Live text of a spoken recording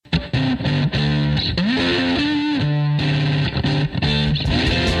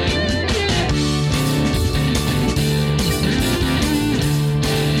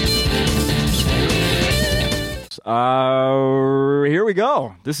Here we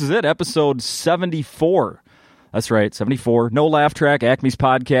go. This is it, episode 74. That's right, 74. No Laugh Track, Acme's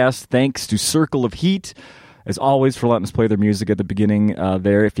podcast. Thanks to Circle of Heat, as always, for letting us play their music at the beginning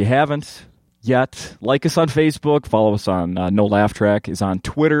there. If you haven't yet, like us on Facebook, follow us on No Laugh Track, is on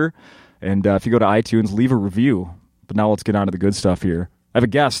Twitter, and if you go to iTunes, leave a review. But now let's get on to the good stuff here. I have a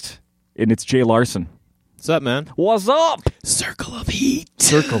guest, and it's Jay Larson. What's up, man? What's up? Circle of Heat.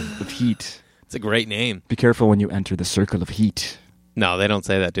 Circle of Heat. It's a great name. Be careful when you enter the Circle of Heat. No, they don't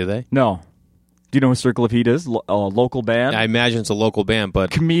say that, do they? No. Do you know who Circle of Heat is? A local band? I imagine it's a local band,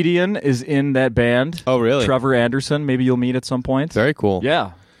 but... Comedian is in that band. Oh, really? Trevor Anderson. Maybe you'll meet at some point. Very cool.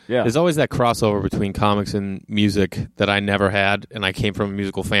 Yeah. There's always that crossover between comics and music that I never had, and I came from a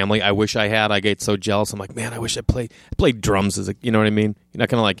musical family. I wish I had. I get so jealous. I'm like, man, I wish I played drums as a, you know what I mean? You're not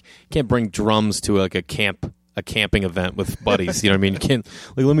gonna you can't bring drums to a camping event with buddies. You know what I mean? You can't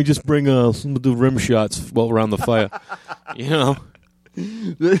let me just bring some of the rim shots while around the fire. You know.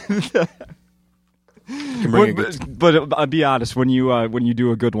 But be honest, when you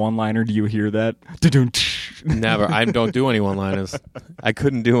do a good one-liner, do you hear that? Never. I don't do any one-liners. I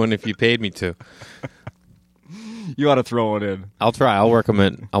couldn't do one if you paid me to. You ought to throw it in. I'll try. I'll work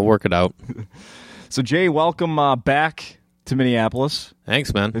it out. So Jay, welcome back to Minneapolis.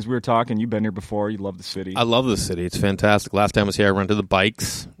 Thanks, man. As we were talking, you've been here before. You love the city. I love the city. It's fantastic. Last time I was here, I rented the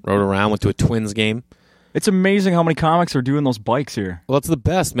bikes, rode around, went to a Twins game. It's amazing how many comics are doing those bikes here. Well, it's the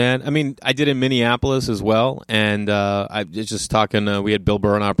best, man. I mean, I did in Minneapolis as well, and I was just talking. We had Bill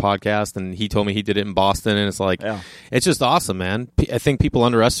Burr on our podcast, and he told me he did it in Boston, and it's just awesome, man. I think people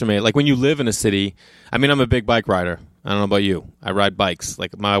underestimate, like when you live in a city. I mean, I'm a big bike rider. I don't know about you. I ride bikes.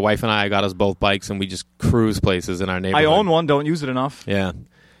 Like my wife and I got us both bikes, and we just cruise places in our neighborhood. I own one. Don't use it enough. Yeah,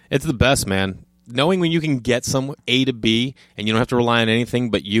 it's the best, man. Knowing when you can get some A to B and you don't have to rely on anything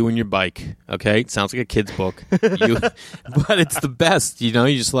but you and your bike, okay? It sounds like a kid's book. But it's the best, you know?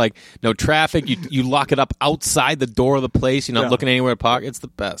 You just no traffic. You lock it up outside the door of the place. You're not looking anywhere to park. It's the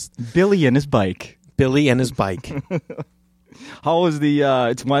best. Billy and his bike. How was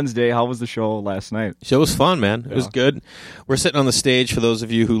it's Wednesday. How was the show last night? Show was fun, man. It was good. We're sitting on the stage. For those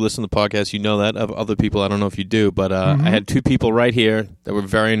of you who listen to the podcast, you know that. Of other people, I don't know if you do. But I had two people right here that were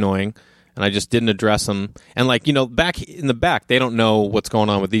very annoying. And I just didn't address them. And back in the back, they don't know what's going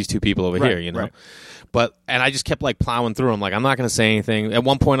on with these two people over here, you know? Right. And I just kept plowing through them. I'm not going to say anything. At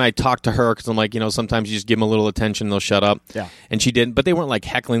one point, I talked to her because I'm sometimes you just give them a little attention, they'll shut up. Yeah. And she didn't. But they weren't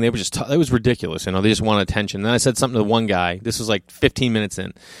heckling. They were just, it was ridiculous, you know? They just wanted attention. And then I said something to one guy. This was 15 minutes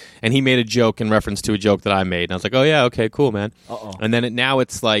in. And he made a joke in reference to a joke that I made. And I was like, oh, yeah, okay, cool, man. Uh-oh. And then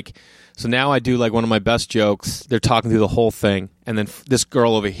it's so now I do one of my best jokes. They're talking through the whole thing, and then this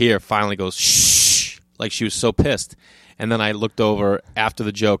girl over here finally goes shh, she was so pissed. And then I looked over after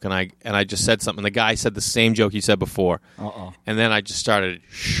the joke, and I just said something. The guy said the same joke he said before. Uh-oh. And then I just started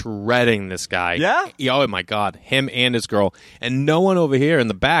shredding this guy. Yeah? Oh my God, him and his girl. And no one over here in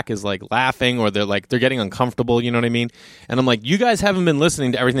the back is laughing, or they're getting uncomfortable. You know what I mean? And I'm like, you guys haven't been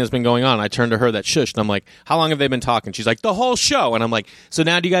listening to everything that's been going on. I turned to her that shushed, and I'm like, how long have they been talking? She's like, the whole show. And I'm like, so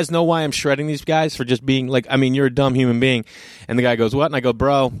now do you guys know why I'm shredding these guys for just being you're a dumb human being? And the guy goes, what? And I go,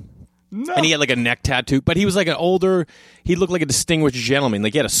 bro. No. And he had a neck tattoo, but he was he looked like a distinguished gentleman.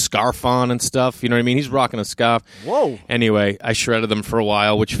 He had a scarf on and stuff. You know what I mean? He's rocking a scarf. Whoa. Anyway, I shredded them for a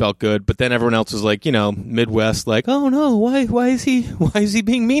while, which felt good. But then everyone else was Midwest, oh no, why is he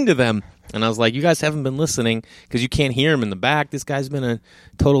being mean to them? And I was like, you guys haven't been listening because you can't hear him in the back. This guy's been a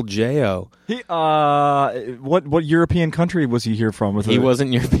total J.O. What European country was he here from? He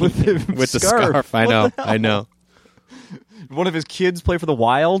wasn't European with the scarf. I know. One of his kids play for the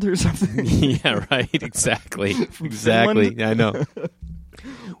Wild or something? Yeah, right. Exactly. Exactly. I know.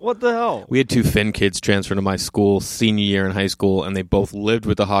 What the hell? We had two Finn kids transfer to my school senior year in high school, and they both lived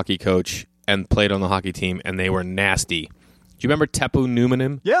with the hockey coach and played on the hockey team, and they were nasty. Do you remember Tepu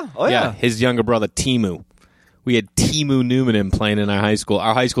Numanim? Yeah. Oh, yeah. His younger brother, Timu. We had Timu Numanim playing in our high school.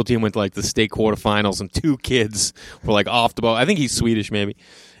 Our high school team went to the state quarterfinals, and two kids were off the boat. I think he's Swedish, maybe.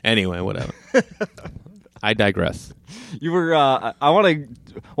 Anyway, whatever. I digress. You were,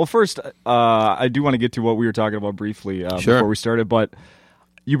 first, I do want to get to what we were talking about briefly before we started, but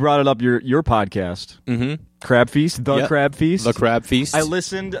you brought it up, your podcast. Mm-hmm. Crab Feast, Crab Feast. The Crab Feast. I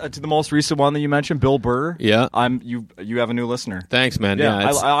listened to the most recent one that you mentioned, Bill Burr. Yeah. You have a new listener. Thanks, man.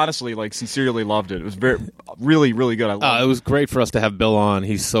 Yeah, I honestly, sincerely loved it. It was really, really good. It was great for us to have Bill on.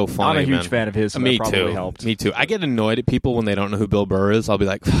 He's so funny, I'm a huge fan of his, so Me that probably too. helped. Me too. I get annoyed at people when they don't know who Bill Burr is. I'll be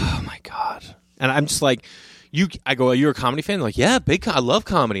like, oh, my God. And I'm just I go, are you a comedy fan? They're like, yeah, I love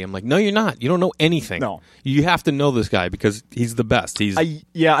comedy. I'm like, no, you're not. You don't know anything. No. You have to know this guy because he's the best.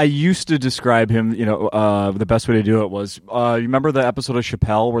 I used to describe him, the best way to do it was, you remember the episode of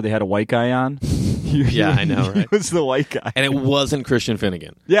Chappelle where they had a white guy on? Yeah, I know, right? He was the white guy. And it wasn't Christian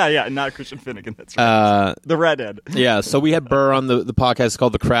Finnegan. Yeah, not Christian Finnegan. That's right. The redhead. Yeah, so we had Burr on the podcast. It's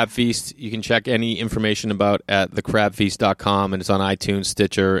called The Crab Feast. You can check any information about at thecrabfeast.com, and it's on iTunes,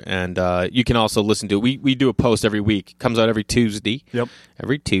 Stitcher, and you can also listen to it. We do a post every week. It comes out every Tuesday. Yep.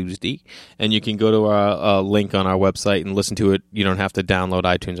 Every Tuesday. And you can go to our link on our website and listen to it. You don't have to download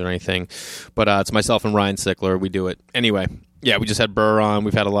iTunes or anything. But it's myself and Ryan Sickler. We do it. Anyway, yeah, we just had Burr on.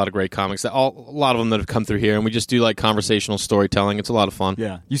 We've had a lot of great comics. A lot of them that have come through here. And we just do like conversational storytelling. It's a lot of fun.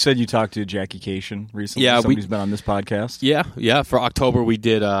 Yeah. You said you talked to Jackie Cation recently. Yeah. Somebody's been on this podcast. Yeah. For October, we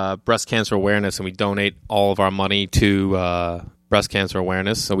did breast cancer awareness, and we donate all of our money to breast cancer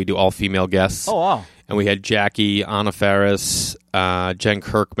awareness. So we do all female guests. Oh, wow. And we had Jackie, Anna Faris, Jen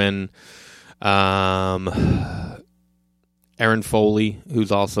Kirkman, Erin Foley,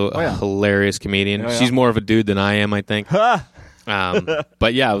 who's also a hilarious comedian. She's more of a dude than I am, I think.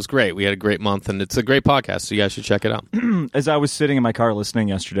 But yeah, it was great. We had a great month, and it's a great podcast, so you guys should check it out. As I was sitting in my car listening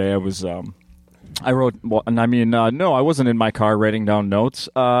yesterday, I was... I wrote, no, I wasn't in my car writing down notes.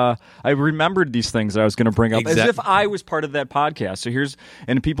 I remembered these things that I was going to bring up as if I was part of that podcast. So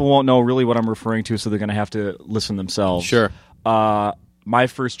and people won't know really what I'm referring to, so they're going to have to listen themselves. Sure. My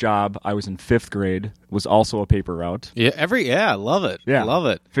first job, I was in 5th grade, was also a paper route. Yeah, I love it. Yeah. Love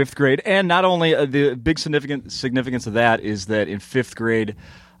it. 5th grade. And not only, the big significance of that is that in 5th grade,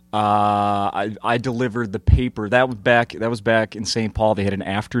 I delivered the paper. That was back in St. Paul. They had an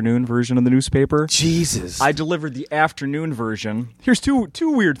afternoon version of the newspaper. Jesus. I delivered the afternoon version. Here's two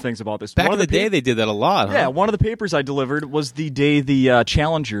weird things about this. Back in the day, they did that a lot, huh? Yeah, one of the papers I delivered was the day the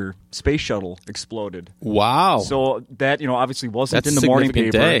Challenger space shuttle exploded. Wow. So that, obviously wasn't That's in the morning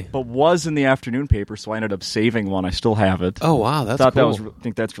paper, day. but was in the afternoon paper, so I ended up saving one. I still have it. Oh, wow, that's cool. I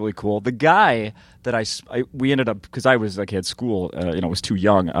think that's really cool. The guy that we ended up, because I was at school, was too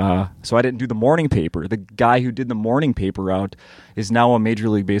young, so I didn't do the morning paper. The guy who did the morning paper out is now a Major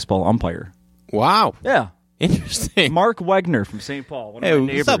League Baseball umpire. Wow. Yeah. Interesting. Mark Wegner from St. Paul. One of my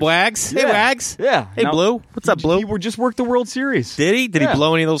neighbors. What's up, Wags? Yeah. Hey, Wags. Yeah. Hey, Blue. What's up, Blue? He just worked the World Series. Did he? Did he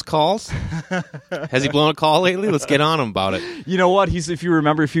blow any of those calls? Has he blown a call lately? Let's get on him about it. You know what? If you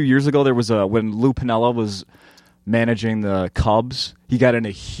remember a few years ago, there was when Lou Piniella was managing the Cubs, he got in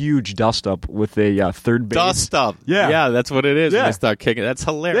a huge dust-up with a third base. Dust-up. Yeah. Yeah, that's what it is when Yeah. they start kicking. That's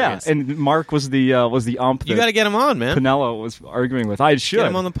hilarious. Yeah, and Mark was the ump. You got to get him on, man. Piniella was arguing with. I should Get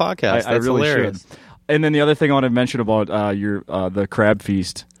him on the podcast. I That's really hilarious. should. And then the other thing I want to mention about the Crab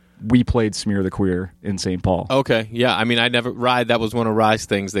Feast, we played Smear the Queer in St. Paul. Okay, yeah. I mean, that was one of Rye's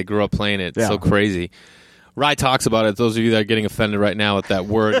things. They grew up playing it. Yeah. So crazy. Rye talks about it. Those of you that are getting offended right now with that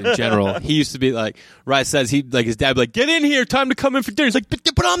word in general, he used to be like, Rye says his dad would be like, get in here, time to come in for dinner. He's like,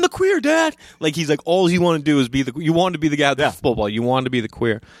 but I'm the queer, Dad. Like, he's like, all you want to do is you want to be the guy with the football. You want to be the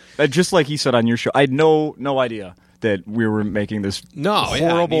queer. Just like he said on your show, I had no idea that we were making this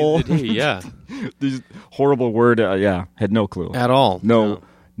horrible, this horrible word. Had no clue at all. No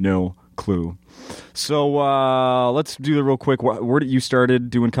clue. So let's do the real quick. Where did you started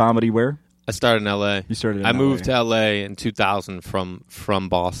doing comedy? Where? I started in L.A. You started in I moved to L.A. in 2000 from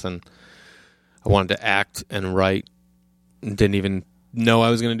Boston. I wanted to act and write and didn't even know I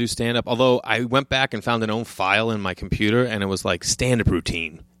was going to do stand-up. Although I went back and found an own file in my computer, and it was like stand-up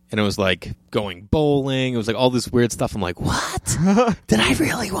routine. And it was like going bowling. It was like all this weird stuff. I'm like, what? Did I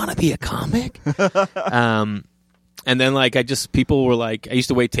really want to be a comic? And then, like, people were like, I used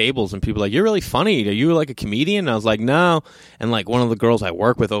to wait tables, and people were like, you're really funny. Are you, like, a comedian? And I was like, no. And, like, one of the girls I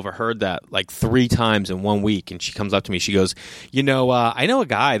work with overheard that, like, 3 times in 1 week, and she comes up to me. She goes, I know a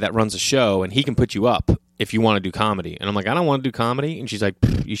guy that runs a show, and he can put you up if you want to do comedy. And I'm like, I don't want to do comedy. And she's like,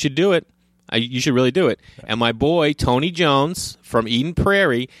 you should do it. You should really do it. And my boy, Tony Jones from Eden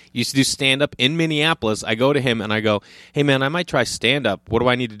Prairie, used to do stand-up in Minneapolis. I go to him and I go, hey, man, I might try stand-up. What do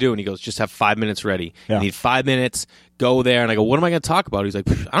I need to do? And he goes, just have 5 minutes ready. Yeah. You need 5 minutes. Go there. And I go, what am I going to talk about? He's like,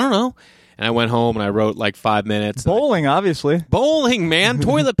 I don't know. And I went home and I wrote like 5 minutes. Bowling, obviously. Bowling, man.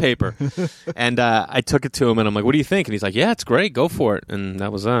 Toilet paper. And I took it to him and I'm like, what do you think? And he's like, yeah, it's great. Go for it. And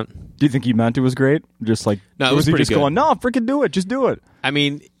that was that. Do you think he meant it was great? Just like, no, it was he pretty just good. going, no, freaking do it. Just do it. I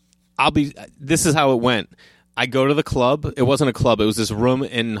mean, this is how it went. I go to the club. It wasn't a club. It was this room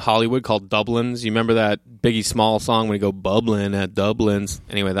in Hollywood called Dublin's. You remember that Biggie Small song when you go bubbling at Dublin's?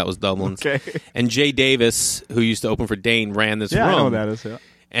 Anyway, that was Dublin's. Okay. And Jay Davis, who used to open for Dane, ran this room. Yeah, I know what that is, yeah.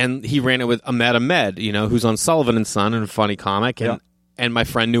 And he ran it with Ahmed, who's on Sullivan & Son and a funny comic. And and my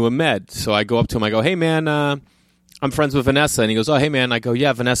friend knew Ahmed. So I go up to him. I go, hey, man, I'm friends with Vanessa. And he goes, oh, hey, man. I go,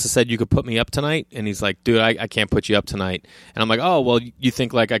 yeah, Vanessa said you could put me up tonight. And he's like, dude, I can't put you up tonight. And I'm like, oh, well, you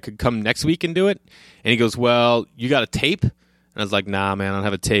think like I could come next week and do it? And he goes, well, you got a tape? And I was like, nah, man, I don't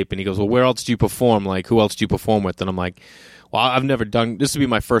have a tape. And he goes, well, where else do you perform? Like, who else do you perform with? And I'm like, well, I've never done, this would be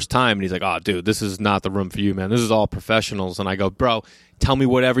my first time. And he's like, oh, dude, this is not the room for you, man. This is all professionals. And I go, bro, tell me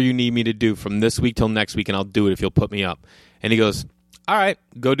whatever you need me to do from this week till next week, and I'll do it if you'll put me up. And he goes, all right,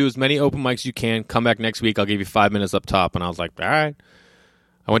 go do as many open mics as you can. Come back next week. I'll give you 5 minutes up top. And I was like, all right.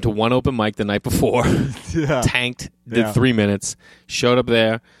 I went to one open mic the night before, tanked, did 3 minutes, showed up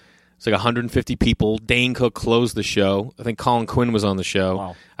there. It's like 150 people. Dane Cook closed the show. I think Colin Quinn was on the show.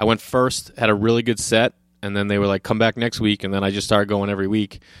 Wow. I went first, had a really good set, and then they were like, come back next week. And then I just started going every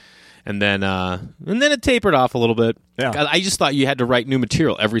week. And then it tapered off a little bit. Yeah. I just thought you had to write new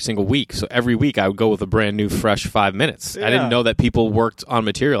material every single week. So every week I would go with a brand new, fresh 5 minutes. Yeah. I didn't know that people worked on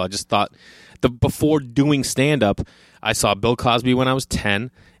material. I just thought before doing stand-up, I saw Bill Cosby when I was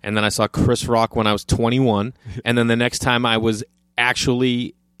 10, and then I saw Chris Rock when I was 21. And then the next time I was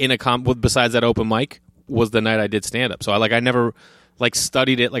actually in besides that open mic was the night I did stand-up. So I never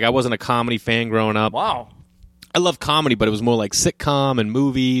studied it. Like I wasn't a comedy fan growing up. Wow. I love comedy, but it was more like sitcom and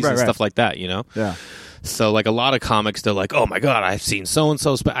movies and stuff like that, you know? Yeah. So, like, a lot of comics, they're like, oh, my God, I've seen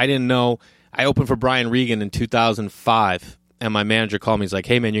so-and-so. I didn't know. I opened for Brian Regan in 2005, and my manager called me. He's like,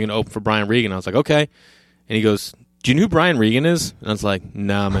 hey, man, you're going to open for Brian Regan. I was like, okay. And he goes, do you know who Brian Regan is? And I was like,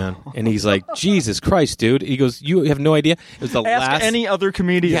 nah, man. And he's like, Jesus Christ, dude. He goes, you have no idea? It was the Ask any other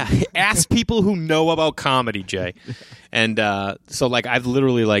comedian. Yeah, ask people who know about comedy, Jay. And so, like, I've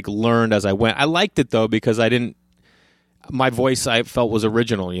literally, like, learned as I went. I liked it, though, because my voice I felt was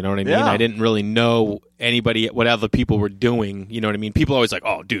original, you know what I mean? Yeah. I didn't really know what other people were doing, you know what I mean? People are always like,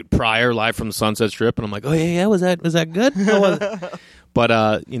 oh, dude, Pryor, live from the Sunset Strip. And I'm like, oh, yeah, was that good? But,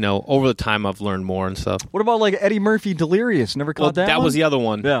 over the time I've learned more and stuff. What about, like, Eddie Murphy Delirious? Never caught that one? That was the other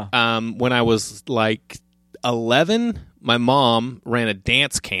one. Yeah. When I was, like, 11, my mom ran a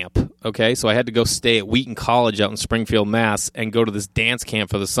dance camp, okay? So I had to go stay at Wheaton College out in Springfield, Mass, and go to this dance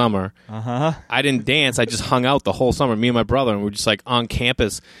camp for the summer. Uh-huh. I didn't dance. I just hung out the whole summer, me and my brother, and we were just, like, on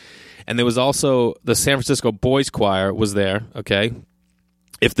campus. And there was also the San Francisco Boys Choir was there, okay?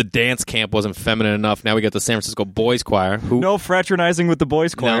 If the dance camp wasn't feminine enough, now we got the San Francisco Boys Choir. No fraternizing with the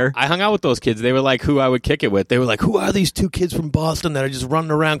Boys Choir. No, I hung out with those kids. They were, like, who I would kick it with. They were like, who are these two kids from Boston that are just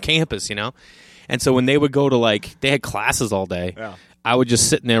running around campus, you know? And so when they would go to, like, they had classes all day, I would just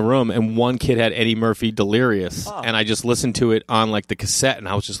sit in their room, and one kid had Eddie Murphy Delirious, and I just listened to it on, like, the cassette, and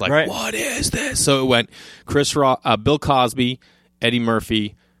I was just like, what is this? So it went Chris Rock, Bill Cosby, Eddie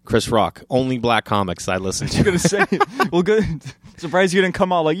Murphy, Chris Rock. Only black comics I listened to. You're going to say, well, good. Surprised you didn't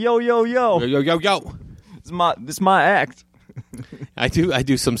come out like, yo, yo, yo. Yo, yo, yo, yo. This is my act. I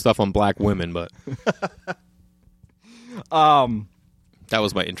do some stuff on black women, but... That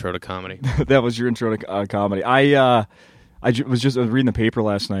was my intro to comedy. That was your intro to comedy. I was just reading the paper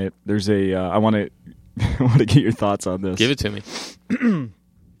last night. There's I want to get your thoughts on this. Give it to me.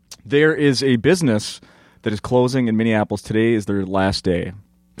 There is a business that is closing in Minneapolis. Today is their last day.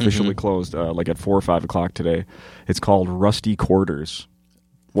 Officially closed, like at 4 or 5 o'clock today. It's called Rusty Quarters.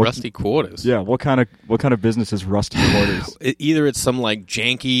 Rusty Quarters? Yeah. What kind of business is Rusty Quarters? Either it's some like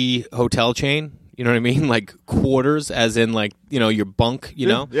janky hotel chain. You know what I mean? Like quarters, as in like, you know, your bunk, you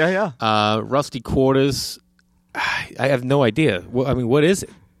know? Yeah. Rusty Quarters, I have no idea. What is it?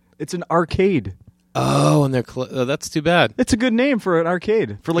 It's an arcade. Oh, and that's too bad. It's a good name for an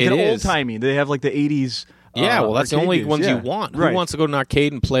arcade. For like an old-timey. They have like the 80s. Yeah, well, that's the only ones you want. Who wants to go to an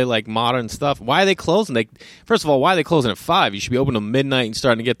arcade and play like modern stuff? Why are they closing? First of all, why are they closing at 5? You should be open till midnight and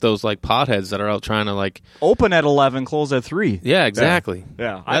starting to get those like potheads that are out trying to like open at 11, close at 3. Yeah, exactly.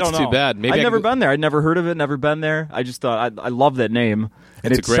 Yeah. I don't know. That's too bad. Maybe I've never been there. I'd never heard of it. Never been there. I just thought I love that name,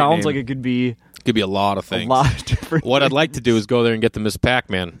 and it sounds like it could be. Could be a lot of things. A lot of different. What I'd like to do is go there and get the Miss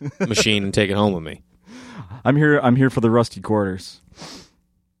Pac-Man machine and take it home with me. I'm here for the Rusty Quarters.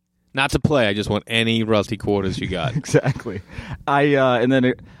 Not to play. I just want any Rusty Quarters you got. Exactly. And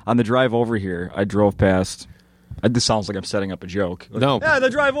then on the drive over here, I drove past. This sounds like I'm setting up a joke. No. Yeah, the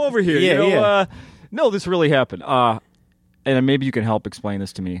drive over here. Yeah. No, this really happened. And maybe you can help explain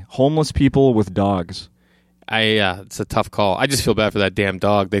this to me. Homeless people with dogs. It's a tough call. I just feel bad for that damn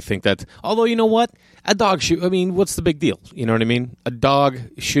dog. They think that. Although you know what, a dog should. I mean, what's the big deal? You know what I mean? A dog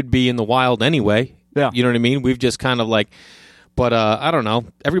should be in the wild anyway. Yeah. You know what I mean? We've just kind of like. But I don't know.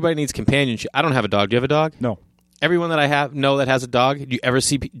 Everybody needs companionship. I don't have a dog. Do you have a dog? No. Everyone that I know that has a dog, do you ever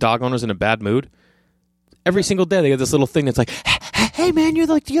see dog owners in a bad mood? Every single day they get this little thing that's like, hey man, you're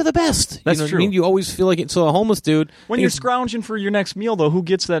the best. That's you know true. What I mean? You always feel like it. So a homeless dude, When you're scrounging for your next meal, though, who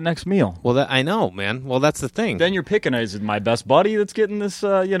gets that next meal? well, I know, man. Well, that's the thing. Then you're picking, is it my best buddy that's getting this,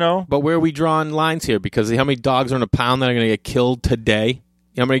 But where are we drawing lines here? Because how many dogs are in a pound that are going to get killed today?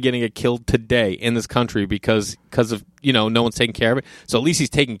 How many are going to get killed today in this country because of, no one's taking care of it? So at least he's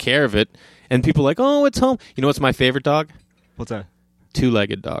taking care of it. And people are like, oh, it's home. You know what's my favorite dog? What's that?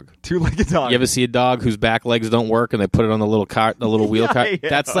 Two-legged dog. Two-legged dog. You ever see a dog whose back legs don't work and they put it on the little cart, the little wheel cart? Yeah.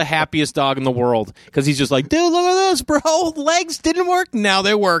 That's the happiest dog in the world because he's just like, dude, look at this, bro. Legs didn't work. Now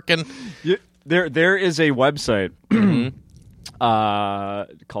they're working. There is a website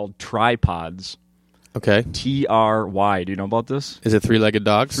called Tripods. Okay. TRY. Do you know about this? Is it three-legged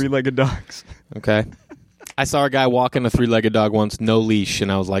dogs? Three-legged dogs. Okay. I saw a guy walking a three-legged dog once, no leash,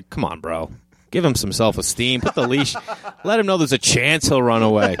 and I was like, come on, bro. Give him some self-esteem. Put the leash. Let him know there's a chance he'll run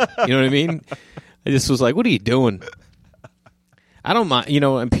away. You know what I mean? I just was like, what are you doing? I don't mind,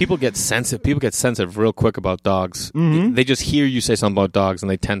 and people get sensitive. People get sensitive real quick about dogs. Mm-hmm. They just hear you say something about dogs and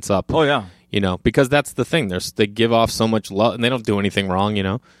they tense up. Oh, yeah. Because that's the thing. They give off so much love and they don't do anything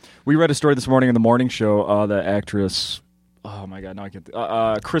wrong, We read a story this morning in the morning show. The actress, oh my God, now I get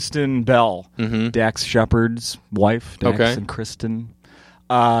Kristen Bell, Dax Shepard's wife, Dax and Kristen.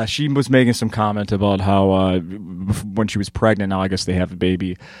 She was making some comment about how when she was pregnant, now I guess they have a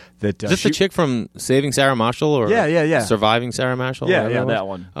baby. Is this the chick from Saving Sarah Marshall or yeah. Surviving Sarah Marshall? Yeah, that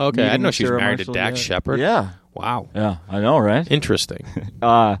one. Okay, I didn't know she was Sarah married Marshall, to Dax Shepard. Yeah. Wow. Yeah, I know, right? Interesting.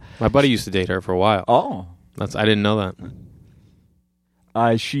 My buddy used to date her for a while. Oh. I didn't know that.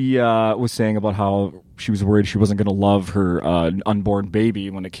 She was saying about how she was worried she wasn't going to love her unborn baby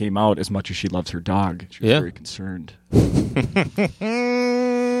when it came out as much as she loves her dog. She was very concerned. I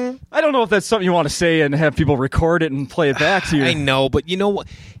don't know if that's something you want to say and have people record it and play it back to you. I know, but you know what?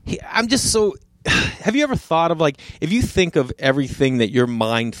 I'm just so... Have you ever thought of, if you think of everything that your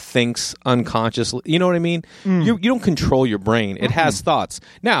mind thinks unconsciously, you know what I mean? You don't control your brain. It has thoughts.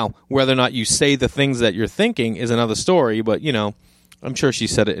 Now, whether or not you say the things that you're thinking is another story, but, I'm sure she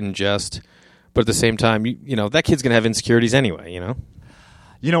said it in jest. But at the same time, that kid's going to have insecurities anyway, You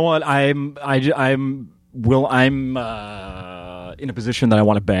know what? I'm in a position that I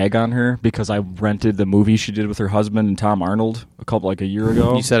want to bag on her because I rented the movie she did with her husband and Tom Arnold a year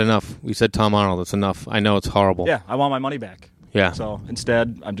ago. You said enough. You said Tom Arnold. That's enough. I know it's horrible. Yeah, I want my money back. Yeah. So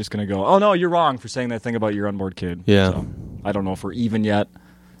instead, I'm just going to go, oh, no, you're wrong for saying that thing about your unborn kid. Yeah. So I don't know if we're even yet.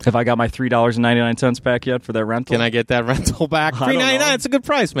 Have I got my $3.99 back yet for that rental? Can I get that rental back? $3.99. It's a good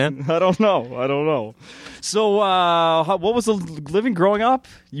price, man. I don't know. So what was the living growing up?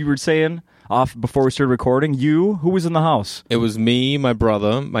 You were saying... off before we started recording, who was in the house? It was me, my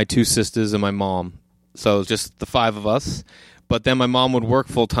brother, my two sisters, and my mom. So it was just the five of us. But then my mom would work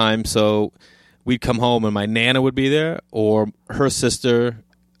full time, so we'd come home and my Nana would be there, or her sister,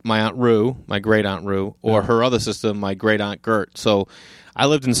 my Aunt Rue, my great Aunt Rue, or her other sister, my great Aunt Gert. So I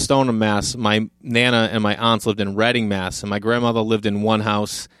lived in Stoneham, Mass. My Nana and my aunts lived in Reading, Mass. And my grandmother lived in one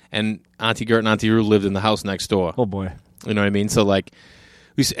house, and Auntie Gert and Auntie Rue lived in the house next door. Oh boy, you know what I mean? So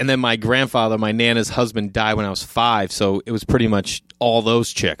and then my grandfather, my Nana's husband, died when I was 5, so it was pretty much all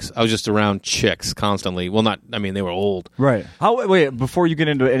those chicks. I was just around chicks constantly. Well, they were old. Right. Wait, before you get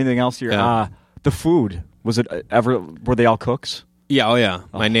into anything else here, the food, was it were they all cooks? Yeah, oh yeah.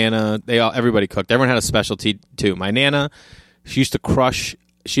 My Nana, everybody cooked. Everyone had a specialty too. My Nana, she used to crush,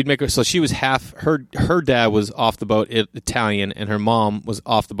 she'd make her, so she was half, her dad was off the boat Italian, and her mom was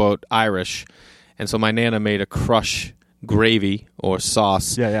off the boat Irish. And so my Nana made a crush gravy or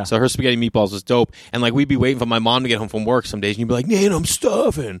sauce. Yeah. So her spaghetti meatballs was dope. And we'd be waiting for my mom to get home from work some days, and you'd be like, Nana, I'm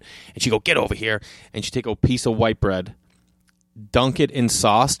stuffing. And she'd go, get over here. And she'd take a piece of white bread, dunk it in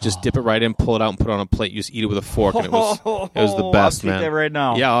sauce, just dip it right in, pull it out, and put it on a plate. You just eat it with a fork, and it was the best, I'll man. That right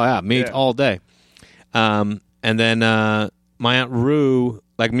now. Yeah, me all day. And then my Aunt Rue,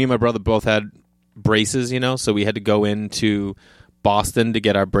 me and my brother both had braces, so we had to go into Boston to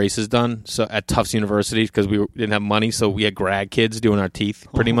get our braces done. So at Tufts University, because we didn't have money, so we had grad kids doing our teeth,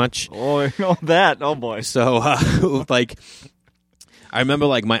 pretty much. Oh, you know that. Oh boy. So I remember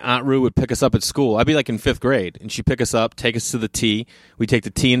my Aunt Rue would pick us up at school. I'd be in 5th grade, and she'd pick us up, take us to the T. We'd take the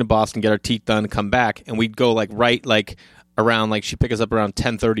T into Boston, get our teeth done, come back, and we'd go around she'd pick us up around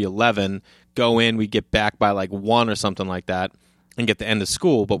 10:30, 11, go in, we'd get back by 1 or something like that, and get the end of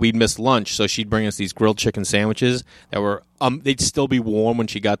school, but we'd miss lunch, so she'd bring us these grilled chicken sandwiches that were they'd still be warm when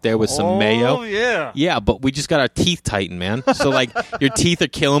she got there with some mayo. Oh yeah. Yeah, but we just got our teeth tightened, man. So your teeth are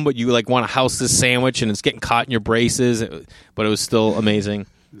killing, but you want to house this sandwich, and it's getting caught in your braces, but it was still amazing.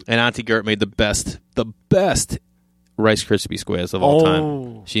 And Auntie Gert made the best Rice Krispie squares of all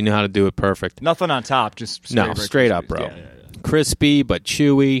time. She knew how to do it perfect. Nothing on top, just straight up, bro. Yeah. crispy but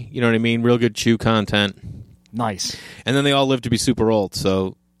chewy. You know what I mean? Real good chew content. Nice. And then they all lived to be super old.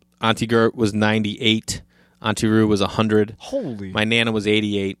 So Auntie Gert was 98. Auntie Roo was 100. Holy. My Nana was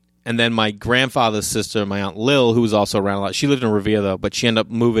 88. And then my grandfather's sister, my Aunt Lil, who was also around a lot. She lived in Revere, though, but she ended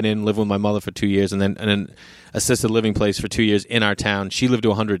up moving in, living with my mother for 2 years, and then assisted living place for 2 years in our town. She lived to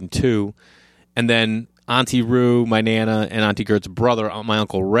 102. And then Auntie Roo, my Nana, and Auntie Gert's brother, my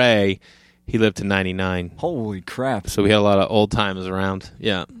Uncle Ray, he lived to 99. Holy crap. So we had a lot of old timers around.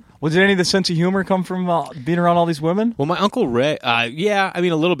 Yeah. Well, did any of the sense of humor come from being around all these women? Well, my Uncle Ray, yeah, I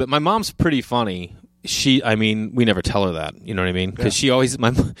mean, a little bit. My mom's pretty funny. We never tell her that, you know what I mean? Because she always,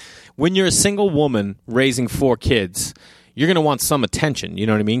 when you're a single woman raising 4 kids, you're going to want some attention, you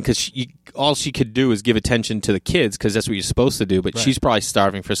know what I mean? Because all she could do is give attention to the kids because that's what you're supposed to do, but she's probably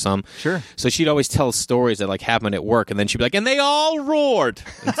starving for some. Sure. So she'd always tell stories that like happened at work, and then she'd be like, and they all roared.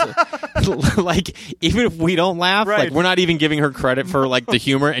 So, like, even if we don't laugh, like we're not even giving her credit for like the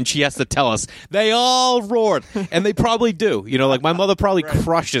humor, and she has to tell us, they all roared. And they probably do. You know, like my mother probably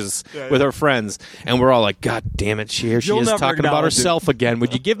crushes with her friends, and we're all like, God damn it, she is talking about herself again.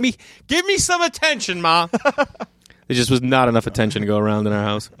 Would you give me some attention, Ma? There just was not enough attention to go around in our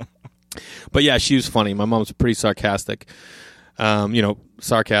house. But yeah, she was funny. My mom's pretty sarcastic.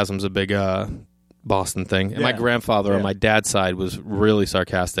 Sarcasm's a big Boston thing. And my grandfather on my dad's side was really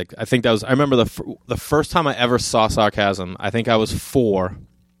sarcastic. I think I remember the first time I ever saw sarcasm, I think I was 4.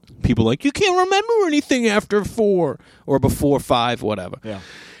 People like, you can't remember anything after 4 or before 5, whatever. Yeah.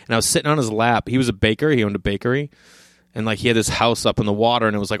 And I was sitting on his lap. He was a baker. He owned a bakery. And, like, he had this house up in the water,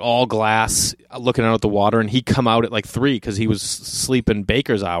 and it was, like, all glass looking out at the water. And he'd come out at, like, 3 because he was sleeping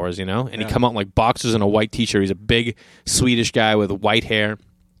baker's hours, you know? And he'd come out in, like, boxers and a white T-shirt. He's a big Swedish guy with white hair.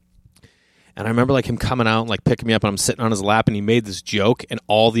 And I remember, like, him coming out and, like, picking me up, and I'm sitting on his lap, and he made this joke, and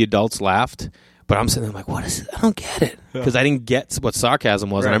all the adults laughed. But I'm sitting there, like, what is it? I don't get it. Because I didn't get what sarcasm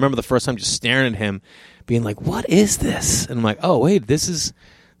was. And I remember the first time just staring at him, being like, what is this? And I'm like, oh, wait, this is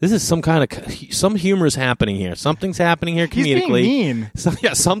some kind of some humor is happening here. Something's happening here comedically. He's being mean.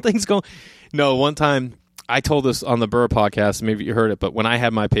 Something's going. No, one time I told this on the Burr podcast. Maybe you heard it, but when I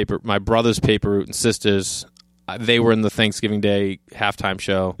had my brother's paper route and sisters, they were in the Thanksgiving Day halftime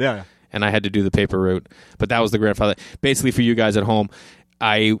show. Yeah, and I had to do the paper route. But that was the grandfather. Basically, for you guys at home,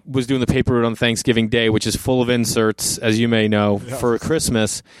 I was doing the paper route on Thanksgiving Day, which is full of inserts, as you may know, for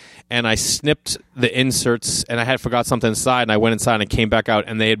Christmas. And I snipped the inserts, and I forgot something inside, and I went inside and came back out,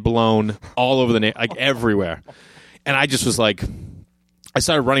 and they had blown all over like everywhere. And I just was like, I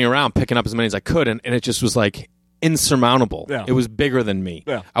started running around, picking up as many as I could, and it just was like insurmountable. Yeah. It was bigger than me.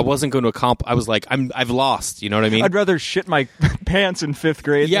 Yeah. I wasn't going to accomplish. I was like, I've lost. You know what I mean? I'd rather shit my pants in 5th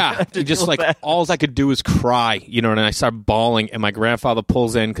grade. Yeah, just like all I could do was cry. You know, and I started bawling, and my grandfather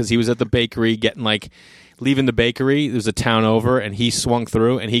pulls in because he was at the bakery getting like. Leaving the bakery, there was a town over, and he swung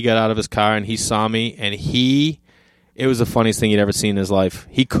through, and he got out of his car, and he saw me, and it was the funniest thing he'd ever seen in his life.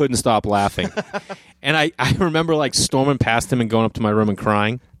 He couldn't stop laughing. And I remember, like, storming past him and going up to my room and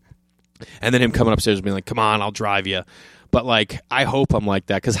crying, and then him coming upstairs and being like, come on, I'll drive you. But, like, I hope I'm like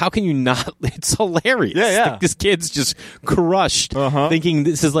that, because how can you not? It's hilarious. Yeah. Like, this kid's just crushed, thinking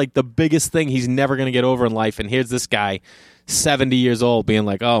this is, like, the biggest thing he's never going to get over in life, and here's this guy 70 years old being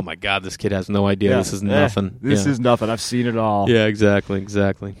like, oh my God, this kid has no idea. This is nothing. This is nothing. I've seen it all. Yeah, exactly.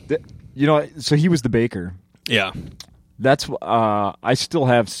 So he was the baker. Yeah. That's I still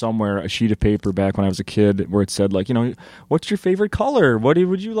have somewhere a sheet of paper back when I was a kid where it said, like, what's your favorite color? What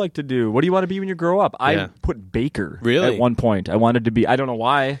would you like to do? What do you want to be when you grow up? I put baker. Really? At one point. I wanted to be, I don't know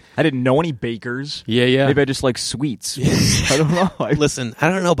why. I didn't know any bakers. Yeah. Maybe I just like sweets. I don't know. Listen, I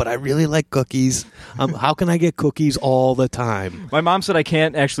don't know, but I really like cookies. How can I get cookies all the time? My mom said I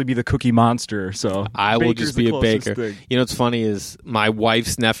can't actually be the cookie monster, so I will just be a baker. Thing. You know what's funny is my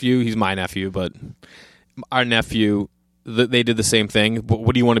wife's nephew, he's my nephew, but our nephew, they did the same thing.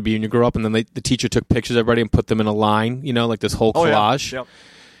 What do you want to be when you grow up? And then the teacher took pictures of everybody and put them in a line, like this whole collage. Yep.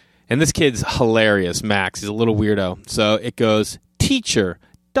 And this kid's hilarious, Max. He's a little weirdo. So it goes teacher,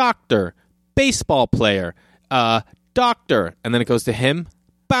 doctor, baseball player, doctor. And then it goes to him,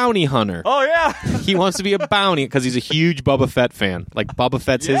 bounty hunter. Oh, yeah. He wants to be a bounty because he's a huge Boba Fett fan. Like, Boba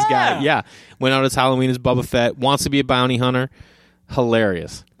Fett's his guy. Yeah. Went out as Halloween as Boba Fett. Wants to be a bounty hunter.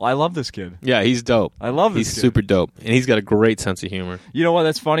 Hilarious. Well, I love this kid. Yeah, he's dope. I love this kid. He's super dope. And he's got a great sense of humor. You know what?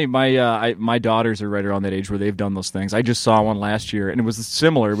 That's funny. My daughters are right around that age where they've done those things. I just saw one last year, and it was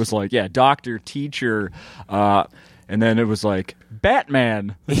similar. It was like, doctor, teacher, and then it was like,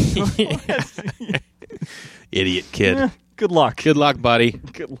 Batman. Idiot kid. Good luck. Good luck, buddy.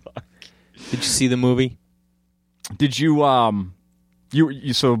 Good luck. Did you see the movie? Did you,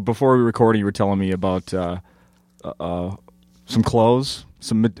 so before we were recording, you were telling me about, Some clothes,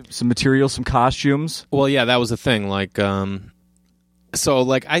 some material, some costumes. Well, yeah, that was the thing. Like, so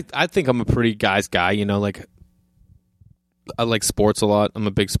like I think I'm a pretty guy's guy. You know, like I like sports a lot. I'm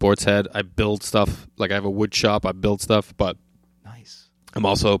a big sports head. I build stuff. Like I have a wood shop. I build stuff, but nice. I'm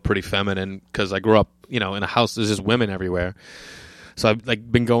also pretty feminine because I grew up, you know, in a house. There's just women everywhere. So I've like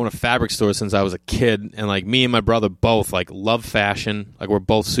been going to fabric stores since I was a kid, and like me and my brother both like love fashion. Like we're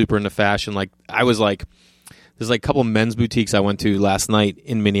both super into fashion. Like I was like, there's like a couple of men's boutiques I went to last night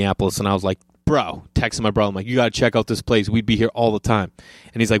in Minneapolis, and I was like, bro, texting my brother, I'm like, you got to check out this place. We'd be here all the time.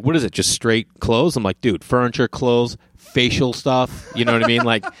 And he's like, what is it? Just straight clothes? I'm like, dude, furniture, clothes, facial stuff. You know what I mean?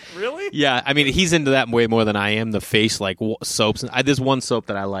 Like, really? Yeah. I mean, he's into that way more than I am. The face, like soaps. There's one soap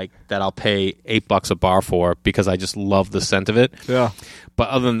that I like that I'll pay $8 a bar for because I just love the scent of it. Yeah. But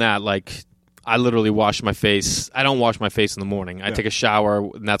other than that, like, I literally wash my face. I don't wash my face in the morning. I take a shower,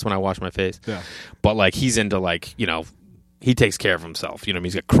 and that's when I wash my face. Yeah. But like, he's into like, you know, he takes care of himself. You know,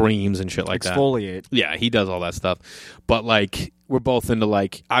 he's got creams and shit like Exfoliate. that. Yeah, he does all that stuff. But like, we're both into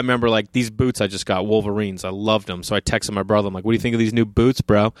like, I remember like these boots I just got, Wolverines. I loved them. So I texted my brother. I'm like, what do you think of these new boots,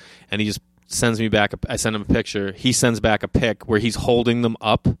 bro? And he just sends me back. I send him a picture. He sends back a pic where he's holding them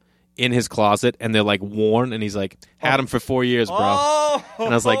up in his closet, and they're like worn. And he's like, had them for 4 years, bro. Oh. And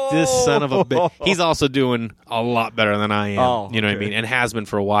I was like, this son of a bitch. He's also doing a lot better than I am. Oh, you know what I okay. mean? And has been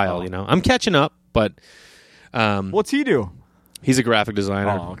for a while. You know, I'm catching up, but. What's he do? He's a graphic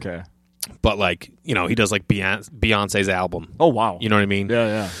designer. Oh, okay. But like, you know, he does like Beyonce's album. Oh, wow. You know what I mean?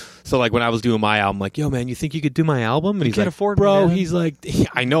 Yeah. So like when I was doing my album, like, yo man, you think you could do my album? And he's can't like, afford me, bro, man. he's like,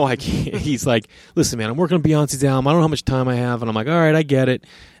 I know I can't. He's like, listen, man, I'm working on Beyonce's album. I don't know how much time I have. And I'm like, all right, I get it.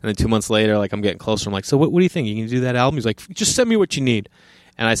 And then 2 months later, like I'm getting closer. I'm like, so what do you think? You can do that album? He's like, just send me what you need.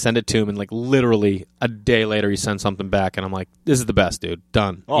 And I send it to him, and like literally a day later, he sends something back, and I'm like, "This is the best, dude.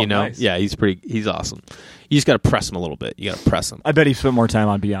 Done." Oh, you know? nice. Yeah, he's awesome. You just got to press him a little bit. You got to press him. I bet he spent more time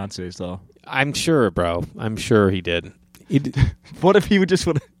on Beyonce's, though. I'm sure, bro. I'm sure he did. What if he would just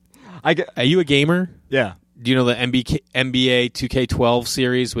want to... Are you a gamer? Yeah. Do you know the NBA 2K12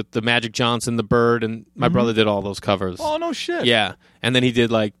 series with the Magic Johnson, the Bird, and my brother did all those covers. Oh, no shit. Yeah, and then he did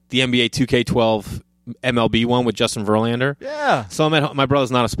like the NBA 2K12 MLB one with Justin Verlander. Yeah. So I'm at home. My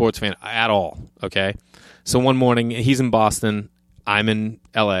brother's not a sports fan at all, okay? So one morning, he's in Boston, I'm in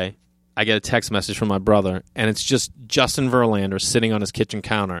L.A., I get a text message from my brother, and it's just Justin Verlander sitting on his kitchen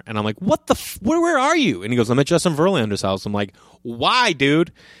counter, and I'm like, what the where are you? And he goes, I'm at Justin Verlander's house. I'm like, why,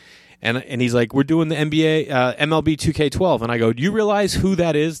 dude? And he's like, we're doing the NBA MLB 2K12. And I go, do you realize who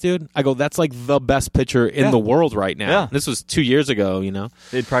that is, dude? I go, that's like the best pitcher in the world right now. Yeah. This was 2 years ago, you know.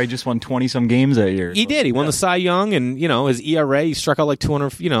 They'd probably just won 20-some games that year. He did. He won the Cy Young, and, you know, his ERA, he struck out like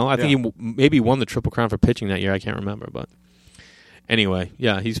 200, you know. I think he maybe won the Triple Crown for pitching that year. I can't remember, but anyway,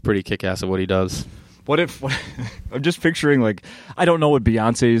 yeah, he's pretty kick-ass at what he does. What I'm just picturing, like, I don't know what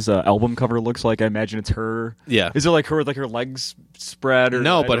Beyonce's album cover looks like. I imagine it's her. Yeah. Is it like her with like her legs spread? Or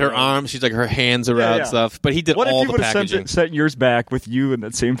No, I but don't her know. arms, she's like her hands are out and stuff. But he did What all if you the would have packaging. sent yours back with you in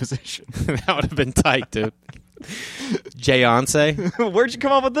that same position? That would have been tight, dude. Jayonce? Where'd you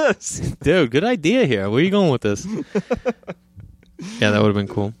come up with this? Dude, good idea here. Where are you going with this? Yeah, that would have been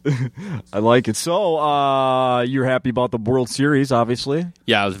cool. I like it. So, you're happy about the World Series, obviously.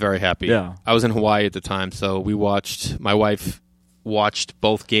 Yeah, I was very happy. Yeah. I was in Hawaii at the time, so my wife watched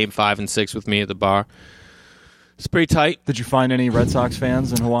both Game 5 and 6 with me at the bar. It's pretty tight. Did you find any Red Sox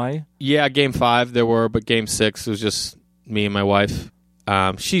fans in Hawaii? Yeah, Game 5 there were, but Game 6 was just me and my wife.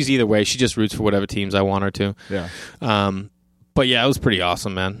 She's either way. She just roots for whatever teams I want her to. Yeah. But yeah, it was pretty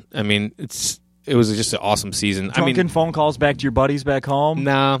awesome, man. I mean, it was just an awesome season. Drunken phone calls back to your buddies back home?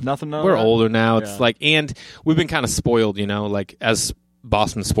 Nah. Nothing? We're older now. It's Yeah. like, and we've been kind of spoiled, you know, like as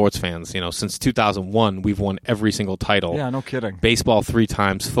Boston sports fans, you know, since 2001, we've won every single title. Yeah, no kidding. Baseball 3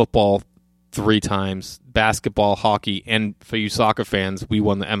 times, football 3 times, basketball, hockey, and for you soccer fans, we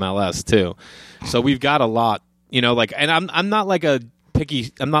won the MLS too. So we've got a lot, you know, like, and I'm not like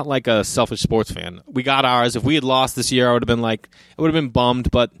a selfish sports fan. We got ours. If we had lost this year, I would have been bummed,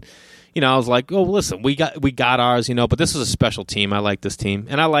 but you know, I was like, oh, listen, we got ours, you know, but this is a special team. I like this team.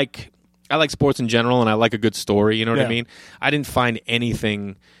 And I like sports in general, and I like a good story, you know what I mean? I didn't find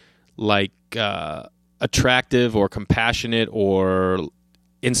anything like attractive or compassionate or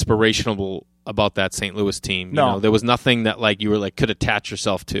inspirational about that St. Louis team. You know, there was nothing that like you were like could attach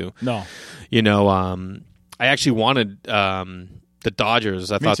yourself to. No. You know, I actually wanted the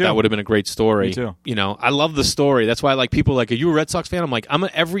Dodgers. I thought too. that would have been a great story. Me too. You know, I love the story. That's why, like, people are like, are you a Red Sox fan? I'm like, I'm an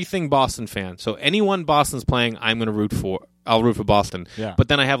everything Boston fan. So anyone Boston's playing, I'm going to root for. I'll root for Boston. Yeah. But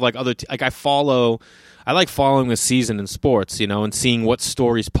then I have like other like I like following the season in sports, you know, and seeing what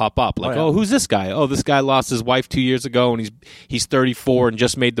stories pop up. Like, who's this guy? Oh, this guy lost his wife 2 years ago, and he's 34 and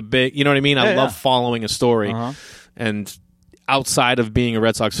just made the big. You know what I mean? I love following a story, and outside of being a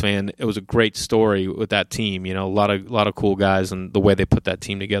Red Sox fan, it was a great story with that team. You know, a lot of cool guys, and the way they put that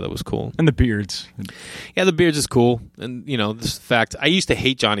team together was cool. And the Beards. Yeah, the Beards is cool. And, you know, this fact, I used to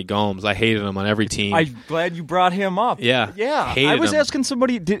hate Johnny Gomes. I hated him on every team. I'm glad you brought him up. Yeah. I was asking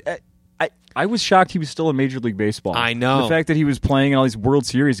somebody, I was shocked he was still in Major League Baseball. I know. The fact that he was playing in all these World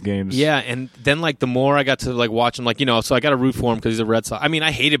Series games. Yeah, and then, like, the more I got to, like, watch him, like, you know, so I got to root for him because he's a Red Sox. I mean,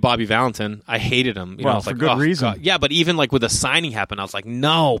 I hated Bobby Valentin. I hated him. You know, I was for like, good reason. God. Yeah, but even, like, with the signing happened, I was like,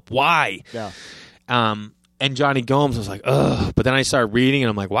 no, why? Yeah. And Johnny Gomes, I was like, ugh. But then I started reading, and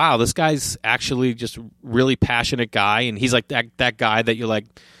I'm like, wow, this guy's actually just a really passionate guy, and he's like that guy that you're like,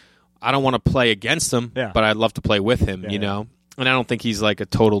 I don't want to play against him, but I'd love to play with him, you know? And I don't think he's like a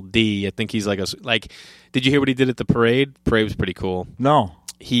total D. I think he's like did you hear what he did at the parade? The parade was pretty cool. No.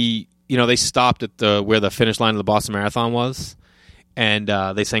 He, you know, they stopped at where the finish line of the Boston Marathon was, and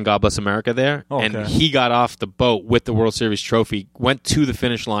they sang God Bless America there. Oh, okay. And he got off the boat with the World Series trophy, went to the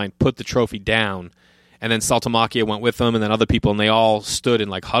finish line, put the trophy down, and then Saltamacchia went with them, and then other people, and they all stood and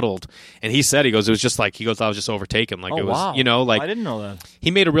like huddled. And he said, it was just like, I was just overtaken. Like, it was, wow. you know, like, I didn't know that.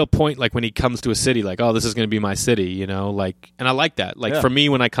 He made a real point, like, when he comes to a city, like, oh, this is going to be my city, you know, like, and I like that. Like, for me,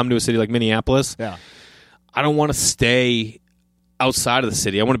 when I come to a city like Minneapolis, I don't want to stay outside of the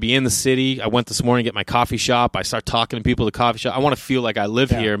city. I want to be in the city. I went this morning to get my coffee shop. I start talking to people at the coffee shop. I want to feel like I live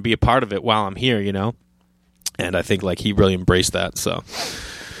here and be a part of it while I'm here, you know? And I think, like, he really embraced that, so...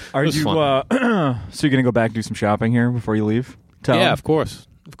 Are you? So you're gonna go back and do some shopping here before you leave? Yeah, of course.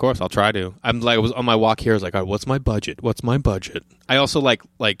 I'll try to. I'm like, I was on my walk here. I was like, all right, what's my budget? I also like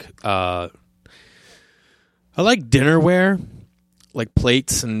I like dinnerware, like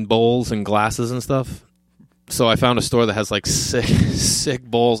plates and bowls and glasses and stuff. So I found a store that has like sick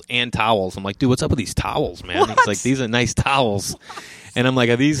bowls and towels. I'm like, dude, what's up with these towels, man? He's like, these are nice towels. And I'm like,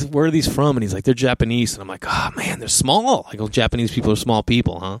 where are these from? And he's like, they're Japanese. And I'm like, oh, man, they're small. I go, Japanese people are small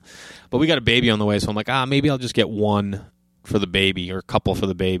people, huh? But we got a baby on the way, so I'm like, maybe I'll just get one for the baby or a couple for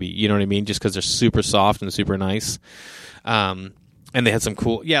the baby. You know what I mean? Just because they're super soft and super nice. And they had some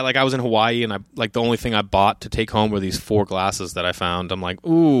cool... Yeah, like I was in Hawaii, and the only thing I bought to take home were these 4 glasses that I found. I'm like,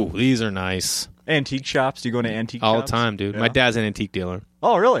 ooh, these are nice. Antique shops? Do you go into antique all shops? The time, dude. Yeah. My dad's an antique dealer.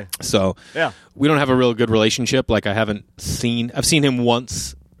 Oh, really? So we don't have a real good relationship. Like I've seen him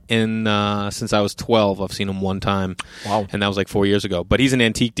once since I was 12. I've seen him one time. Wow. And that was like 4 years ago. But he's an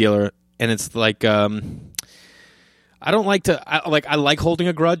antique dealer, and it's like I don't like to I like holding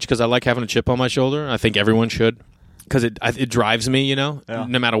a grudge because I like having a chip on my shoulder. I think everyone should because it drives me, you know. Yeah.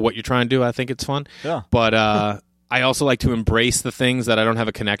 No matter what you're trying to do, I think it's fun. Yeah. But I also like to embrace the things that I don't have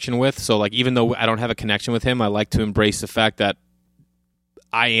a connection with. So like even though I don't have a connection with him, I like to embrace the fact that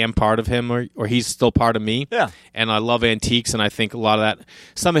I am part of him or he's still part of me. Yeah. And I love antiques, and I think a lot of that,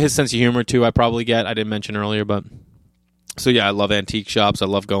 some of his sense of humor too, I probably get. I didn't mention earlier, but so yeah, I love antique shops. I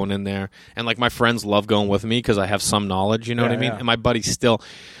love going in there. And like my friends love going with me because I have some knowledge, you know what I mean? Yeah. And my buddy still,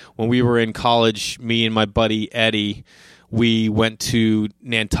 when we were in college, me and my buddy Eddie, we went to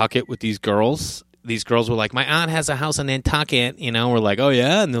Nantucket with these girls. These girls were like, my aunt has a house in Nantucket, you know. We're like, oh,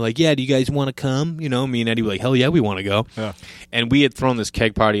 yeah? And they're like, yeah, do you guys want to come? You know, me and Eddie were like, hell yeah, we want to go. Yeah. And we had thrown this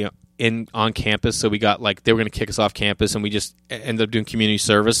keg party on campus, so we got like, they were going to kick us off campus, and we just ended up doing community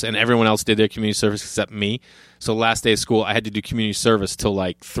service, and everyone else did their community service except me. So last day of school, I had to do community service till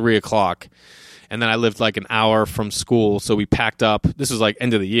like 3 o'clock. And then I lived like an hour from school, so we packed up. This was like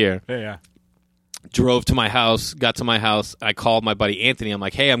end of the year. Yeah. Drove to my house, got to my house. I called my buddy Anthony. I'm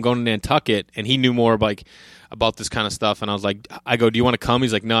like, hey, I'm going to Nantucket. And he knew more about this kind of stuff. And I was like, do you want to come?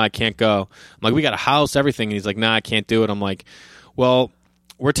 He's like, no, I can't go. I'm like, we got a house, everything. And he's like, nah, I can't do it. I'm like, well,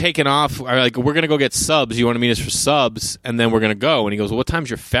 we're taking off. Like, we're going to go get subs. You want to meet us for subs? And then we're going to go. And he goes, well, what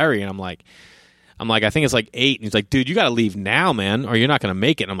time's your ferry? And I'm like, I think it's like 8. And he's like, dude, you got to leave now, man, or you're not going to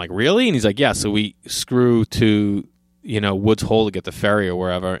make it. And I'm like, really? And he's like, yeah. So we screw to, Woods Hole to get the ferry or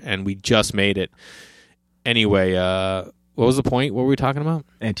wherever, and we just made it. Anyway, what was the point? What were we talking about?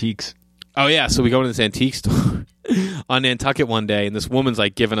 Antiques. Oh, yeah. So we go to this antique store on Nantucket one day, and this woman's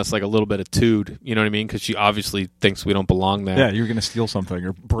like giving us like a little bit of tood, you know what I mean? Because she obviously thinks we don't belong there. Yeah, you're going to steal something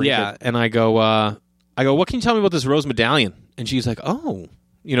or break it. Yeah, and I go, what can you tell me about this rose medallion? And she's like, oh.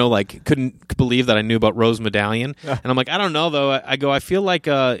 Couldn't believe that I knew about Rose Medallion. And I'm like, I don't know, though. I feel like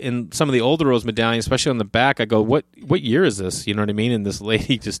in some of the older Rose Medallions, especially on the back, I go, what year is this? You know what I mean? And this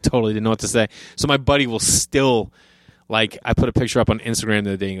lady just totally didn't know what to say. So my buddy will still, I put a picture up on Instagram the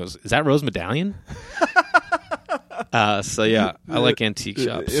other day, and he goes, is that Rose Medallion? So yeah, I like antique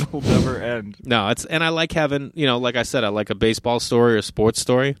shops. It'll never end. No, and I like having, like I said, I like a baseball story or a sports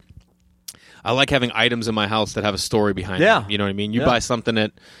story. I like having items in my house that have a story behind them. You know what I mean? You buy something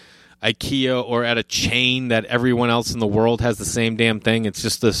at IKEA or at a chain that everyone else in the world has the same damn thing. It's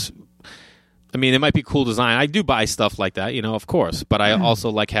just this. I mean, it might be cool design. I do buy stuff like that, of course. But I also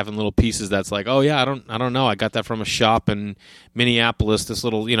like having little pieces that's like, oh yeah, I don't know. I got that from a shop in Minneapolis. This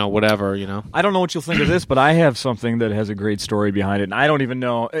little, whatever, I don't know what you'll think of this, but I have something that has a great story behind it, and I don't even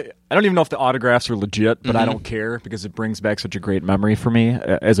know if the autographs are legit, but I don't care because it brings back such a great memory for me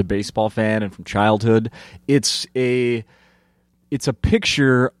as a baseball fan and from childhood. It's a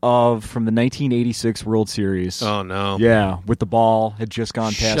picture from the 1986 World Series. Oh, no. Yeah, with the ball had just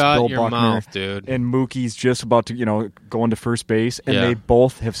gone past Bill your Buckner. Mouth, dude. And Mookie's just about to, go into first base, and they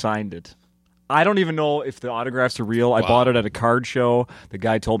both have signed it. I don't even know if the autographs are real. I bought it at a card show. The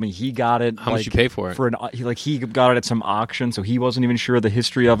guy told me he got it. How much you pay for it? He got it at some auction, so he wasn't even sure of the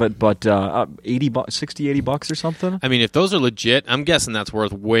history of it, but $80 or something. I mean, if those are legit, I'm guessing that's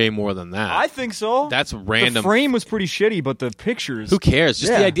worth way more than that. I think so. That's random. The frame was pretty shitty, but the pictures. Who cares?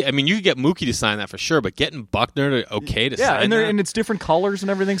 Just the idea. I mean, you could get Mookie to sign that for sure, but getting Buckner to sign that? And it's different colors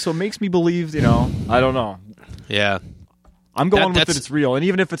and everything, so it makes me believe, I don't know. Yeah. I'm going with it. It's real, and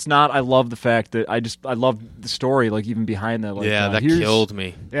even if it's not, I love the fact that I love the story, like even behind that. Like, that killed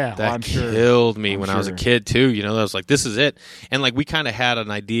me. Yeah, that I'm sure. Killed me when I was a kid too. I was like, this is it, and like we kind of had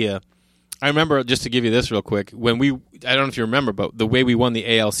an idea. I remember, just to give you this real quick, when I don't know if you remember, but the way we won the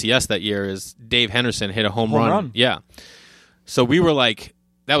ALCS that year is Dave Henderson hit a home run. Yeah, so we were like,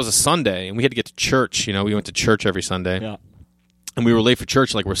 that was a Sunday, and we had to get to church. We went to church every Sunday. Yeah. And we were late for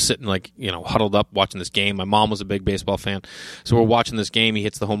church, like we're sitting, like, huddled up watching this game. My mom was a big baseball fan. So we're watching this game. He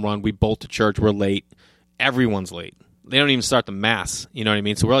hits the home run. We bolt to church. We're late. Everyone's late. They don't even start the Mass. You know what I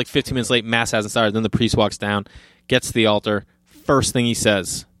mean? So we're like 15 minutes late. Mass hasn't started. Then the priest walks down, gets to the altar. First thing he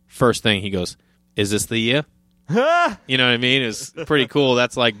says, he goes, "Is this the year?" You know what I mean? It's pretty cool.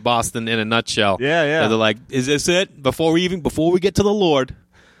 That's like Boston in a nutshell. Yeah. They're like, "Is this it? Before we get to the Lord,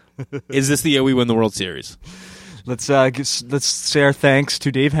 is this the year we win the World Series?" Let's say our thanks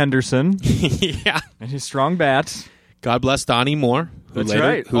to Dave Henderson. Yeah. And his strong bat. God bless Donnie Moore, who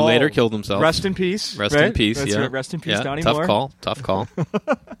later killed himself. Rest in peace. Rest in peace. That's yeah. Right. Rest in peace, Donnie tough Moore. Tough call.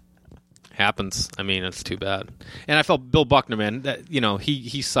 Happens. I mean, it's too bad. And I felt Bill Buckner, man, that,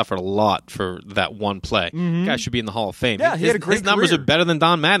 he suffered a lot for that one play. Mm-hmm. Guy should be in the Hall of Fame. Yeah, he had a great His numbers career. are better than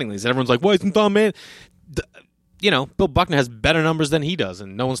Don Mattingly's. Everyone's like, why isn't Don Mattingly? Bill Buckner has better numbers than he does,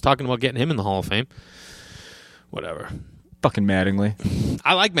 and no one's talking about getting him in the Hall of Fame. Whatever. Fucking Mattingly.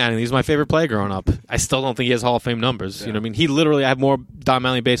 I like Mattingly. He's my favorite player growing up. I still don't think he has Hall of Fame numbers. Yeah. You know what I mean? He literally, I have more Don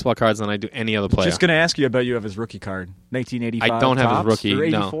Mattingly baseball cards than I do any other player. Just going to ask you, I bet you have his rookie card. 1985 I don't have tops, his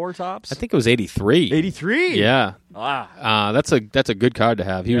rookie. or 84 no. tops? I think it was 83. 83? Yeah. Wow. That's a good card to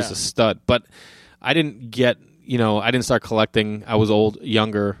have. He was a stud. But I didn't I didn't start collecting. I was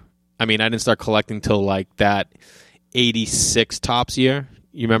younger. I mean, I didn't start collecting till like that 86 tops year.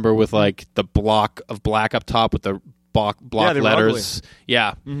 You remember with like the block of black up top with the block letters.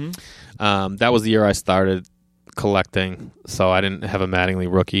 Yeah. Mm-hmm. That was the year I started collecting, so I didn't have a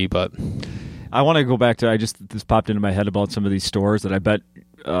Mattingly rookie, but I want to go back to, this popped into my head about some of these stores that I bet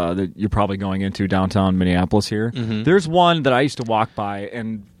that you're probably going into downtown Minneapolis here. Mm-hmm. There's one that I used to walk by,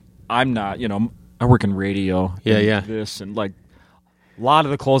 and I'm not, I work in radio. Yeah. This, and like, a lot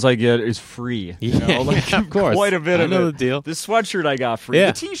of the clothes I get is free. Of course. Quite a bit of it. I know the deal. This sweatshirt I got free. Yeah.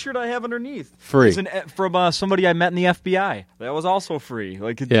 The T-shirt I have underneath. Free. Is from somebody I met in the FBI. That was also free.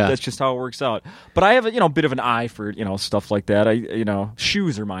 That's just how it works out. But I have a bit of an eye for stuff like that.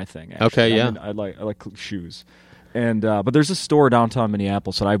 Shoes are my thing. Actually. Okay, yeah. I like shoes. And but there's a store downtown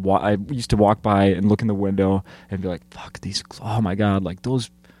Minneapolis that I used to walk by and look in the window and be like, "Fuck these! Oh my god! Like those,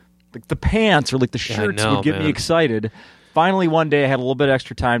 like the pants or like the shirts would get me excited." Finally, one day I had a little bit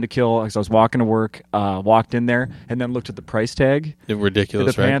extra time to kill because I was walking to work. Walked in there and then looked at the price tag.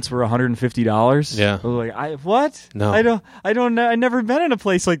 Ridiculous, the pants were $150. Yeah, I was like, what? No, I don't. I've never been in a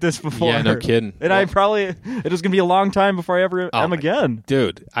place like this before. Yeah, no kidding. And it was gonna be a long time before I ever am again.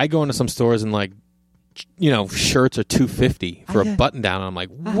 Dude, I go into some stores and like, shirts are $250 for a button down. And I'm like,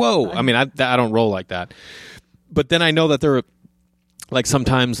 whoa. I mean, I don't roll like that. But then I know that there are. Like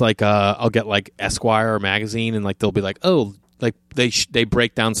sometimes, like I'll get like Esquire or magazine, and like they'll be like, oh, like they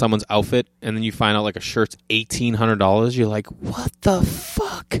break down someone's outfit, and then you find out like a shirt's $1,800. You're like, what the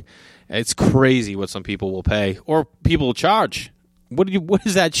fuck? It's crazy what some people will pay or people will charge. What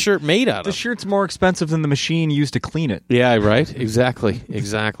is that shirt made out of? The shirt's more expensive than the machine used to clean it. Yeah, right. Exactly.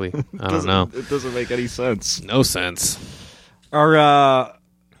 I don't know. It doesn't make any sense. No sense.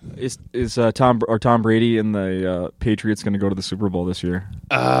 Is Tom Brady and the Patriots going to go to the Super Bowl this year?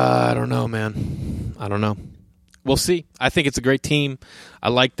 I don't know, man. I don't know. We'll see. I think it's a great team. I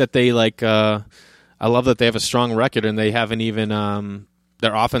like that they I love that they have a strong record and they haven't even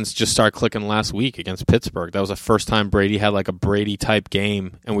their offense just started clicking last week against Pittsburgh. That was the first time Brady had like a Brady type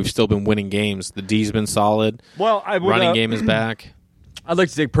game, and we've still been winning games. The D's been solid. Well, running game is back. I'd like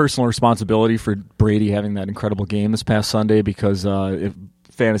to take personal responsibility for Brady having that incredible game this past Sunday because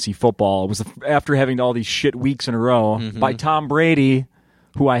fantasy football was after having all these shit weeks in a row by Tom Brady,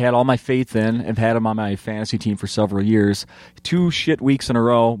 who I had all my faith in and had him on my fantasy team for several years. 2 shit weeks in a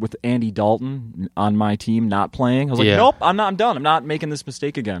row with Andy Dalton on my team not playing. I was like, nope, I'm done. I'm not making this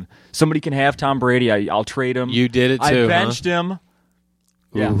mistake again. Somebody can have Tom Brady. I'll trade him. You did it too. I benched him.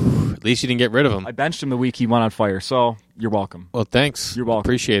 Yeah. Ooh, at least you didn't get rid of him. I benched him the week he went on fire, so you're welcome. Well, thanks. You're welcome.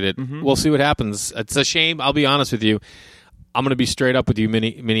 Appreciate it. We'll see what happens. It's a shame. I'll be honest with you. I'm going to be straight up with you,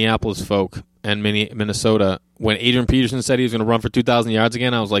 Minneapolis folk and Minnesota. When Adrian Peterson said he was going to run for 2,000 yards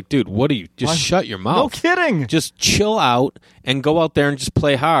again, I was like, dude, what are you? Just shut your mouth. No kidding. Just chill out and go out there and just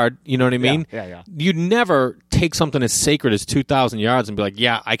play hard. You know what I mean? Yeah. You'd never take something as sacred as 2,000 yards and be like,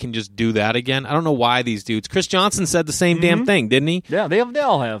 yeah, I can just do that again. I don't know why these dudes. Chris Johnson said the same damn thing, didn't he? Yeah, they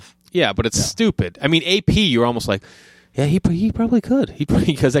all have. Yeah, but it's stupid. I mean, AP, you're almost like, yeah, he probably could.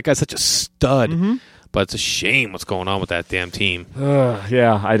 Because that guy's such a stud. But it's a shame what's going on with that damn team.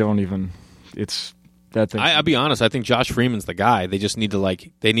 Yeah, I don't even. It's that thing. I'll be honest. I think Josh Freeman's the guy. They just need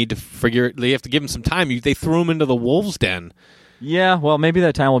to figure. They have to give him some time. They threw him into the Wolves' den. Yeah, well, maybe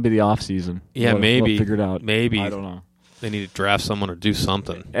that time will be the off season. Yeah, maybe we'll figure it out. Maybe I don't know. They need to draft someone or do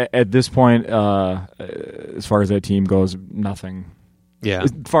something. At this point, as far as that team goes, nothing. Yeah.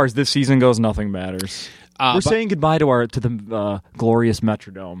 As far as this season goes, nothing matters. We're saying goodbye to the glorious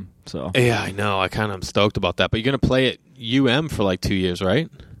Metrodome. So yeah, I know. I kind of am stoked about that. But you're going to play at UM for like 2 years, right?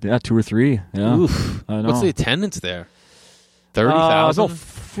 Yeah, 2 or 3. Yeah. Oof. I know. What's the attendance there? 30,000?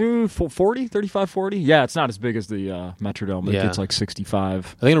 40, 35, 40. Yeah, it's not as big as the Metrodome. But it gets like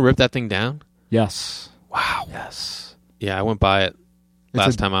 65. Are they going to rip that thing down? Yes. Wow. Yes. Yeah, I went by it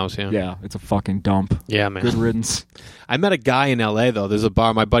last time I was here. Yeah, it's a fucking dump. Yeah, man. Good riddance. I met a guy in L.A., though. There's a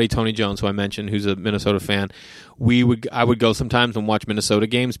bar, my buddy Tony Jones, who I mentioned, who's a Minnesota fan. I would go sometimes and watch Minnesota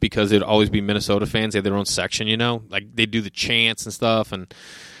games because there'd always be Minnesota fans. They had their own section, you know? Like, they'd do the chants and stuff. And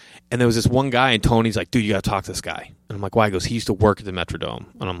there was this one guy, and Tony's like, dude, you got to talk to this guy. And I'm like, why? He goes, he used to work at the Metrodome.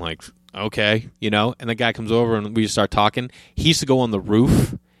 And I'm like, okay, you know? And the guy comes over, and we just start talking. He used to go on the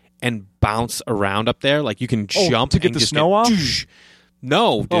roof and bounce around up there. Like, you can jump to get the snow off?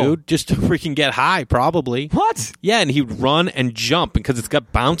 No, dude, just to freaking get high, probably. What? Yeah, and he would run and jump because it's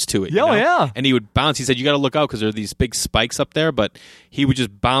got bounce to it. Yeah. And he would bounce. He said, you got to look out because there are these big spikes up there, but he would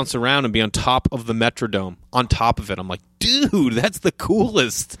just bounce around and be on top of the Metrodome, on top of it. I'm like, dude, that's the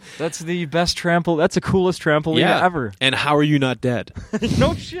coolest. That's the best trampoline. That's the coolest trampoline ever. And how are you not dead?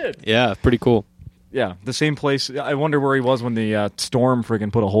 No shit. Yeah, pretty cool. Yeah, the same place. I wonder where he was when the storm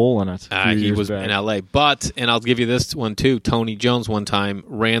friggin' put a hole in it. He was in L.A. But, and I'll give you this one too, Tony Jones one time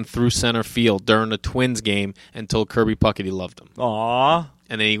ran through center field during the Twins game and told Kirby Puckett he loved him. Aww.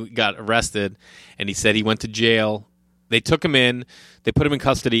 And then he got arrested, and he said he went to jail. They took him in. They put him in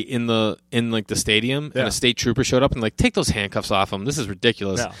custody in the stadium, and a state trooper showed up and like, take those handcuffs off him. This is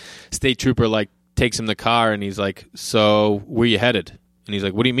ridiculous. Yeah. State trooper like takes him in the car, and he's like, so where you headed? And he's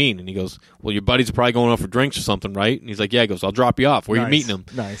like, what do you mean? And he goes, well, your buddies are probably going out for drinks or something, right? And he's like, yeah. He goes, I'll drop you off. Where are you meeting him?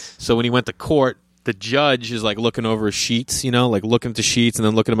 Nice. So when he went to court, the judge is like looking over his sheets, you know, like looking at the sheets and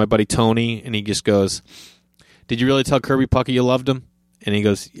then looking at my buddy Tony. And he just goes, did you really tell Kirby Puckett you loved him? And he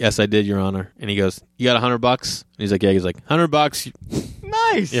goes, yes, I did, Your Honor. And he goes, you got $100? And he's like, yeah. He's like, $100.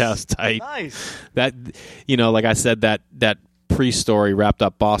 Nice. Yeah, it's tight. Nice. That, you know, like I said, that pre-story wrapped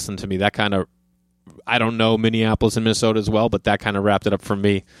up Boston to me. That kind of, I don't know Minneapolis and Minnesota as well, but that kind of wrapped it up for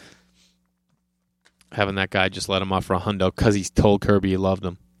me. Having that guy just let him off for $100 because he told Kirby he loved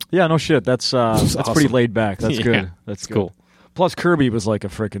him. Yeah, no shit. That's awesome. Pretty laid back. That's Yeah, good. That's good. Cool. Plus, Kirby was like a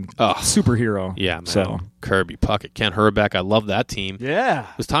freaking superhero. Yeah, man. So. Kirby Puckett, Kent Hrbek. I love that team. Yeah.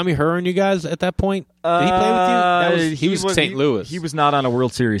 Was Tommy Herr and you guys at that point? Did he play with you? He was St. Louis. He was not on a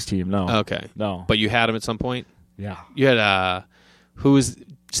World Series team. No. Okay. No. But you had him at some point. Yeah. You had who was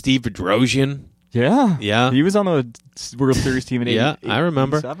Steve Bedrosian? Yeah. Yeah. He was on the World Series team in I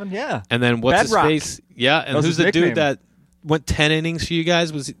remember. 87. Yeah. And then what's Bedrock. his face? Yeah. And That was who's his the dude nickname. that went 10 innings for you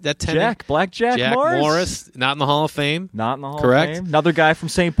guys? Was that 10? Black Jack Morris. Not in the Hall of Fame. Not in the Hall Correct. of Fame. Another guy from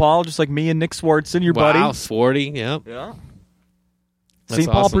St. Paul, just like me and Nick Swartzen, your buddy. Wow, Swarty. Yep. Yeah. That's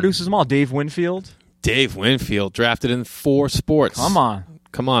St. Paul awesome. produces them all. Dave Winfield. Dave Winfield drafted in 4 sports. Come on.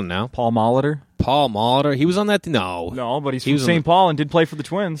 Come on now. Paul Molitor. Paul Molitor. He was on that. No, but he's He from was on St. Paul and did play for the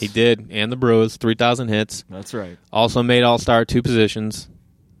Twins. He did, and the Brewers, 3,000 hits. That's right. Also made All-Star 2 positions.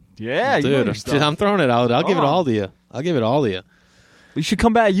 Yeah, you know Dude, your stuff. I'm throwing it out. I'll give it all to you. I'll give it all to you. You should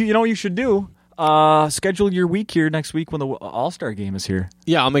come back. You know what you should do? Schedule your week here next week when the All-Star game is here.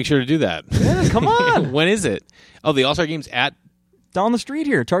 Yeah, I'll make sure to do that. Yeah, come on. When is it? Oh, the All-Star game's at... Down the street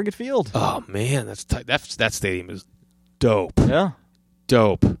here, Target Field. Oh, man, that stadium is dope. Yeah.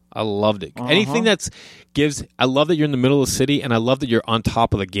 Dope. I loved it. Anything that's gives... I love that you're in the middle of the city, and I love that you're on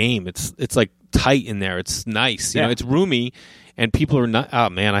top of the game. It's like tight in there. It's nice. You know, it's roomy, and people are not... Oh,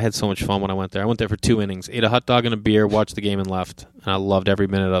 man, I had so much fun when I went there. I went there for 2 innings, ate a hot dog and a beer, watched the game, and left. And I loved every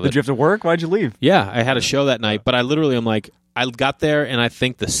minute of it. Did you have to work? Why'd you leave? Yeah, I had a show that night, but I literally am like... I got there, and I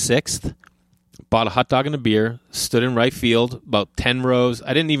think the 6th... Bought a hot dog and a beer, stood in right field, about 10 rows.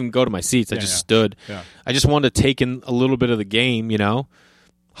 I didn't even go to my seats. I just stood. Yeah. I just wanted to take in a little bit of the game, you know.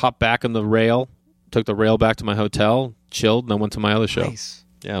 Hopped back on the rail, took the rail back to my hotel, chilled, and then went to my other show. Nice.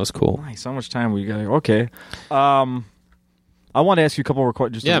 Yeah, it was cool. Nice. How much time we got? Okay. I want to ask you a couple more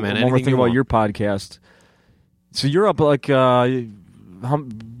questions. Yeah, man. man. One more thing you about want. your podcast. So you're up like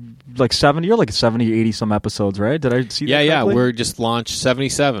 70, you're like 70, 80 some episodes, right? Did I see that correctly? We're just launched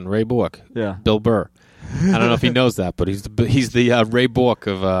 77, Ray Bork. Yeah. Bill Burr. I don't know if he knows that, but he's the Ray Bork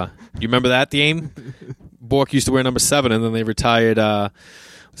of you remember that game? Bork used to wear number 7 and then they retired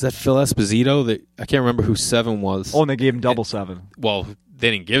was that Phil Esposito? I can't remember who 7 was. Oh, and they gave him double 7. Well, they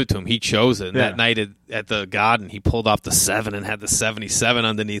didn't give it to him. He chose it. And that night at the Garden, he pulled off the 7 and had the 77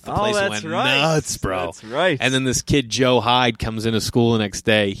 underneath. The place went nuts, bro. That's right. And then this kid, Joe Hyde, comes into school the next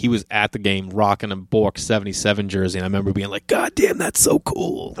day. He was at the game rocking a Bork 77 jersey. And I remember being like, God damn, that's so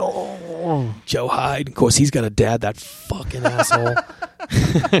cool. Oh. Joe Hyde. Of course, he's got a dad, that fucking asshole.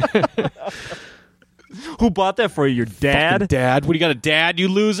 Who bought that for you? Your dad? Fucking dad. What, you got a dad, you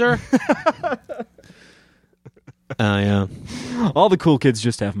loser? Yeah. All the cool kids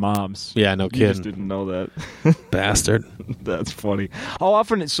just have moms. Yeah, no You kidding. just didn't know that. Bastard. That's funny. How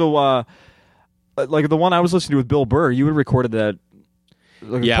often? So, like the one I was listening to with Bill Burr, you had recorded that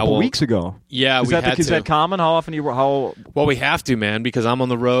like a couple weeks ago. Yeah, is that common? How often Well, we have to, man, because I'm on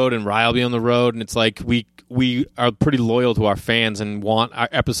the road and Ryan will be on the road, and it's like we are pretty loyal to our fans and want our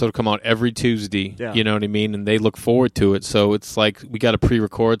episode to come out every Tuesday. Yeah. You know what I mean? And they look forward to it. So it's like we got to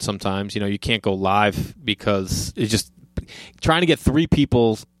pre-record sometimes. You know, you can't go live because it's just trying to get 3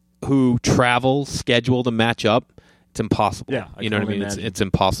 people who travel schedule to match up. It's impossible. Yeah, you know what I mean. It's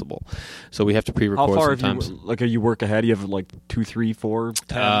impossible. So we have to pre-record. How far sometimes. have you? Like, you work ahead? You have like 2, 3, 4,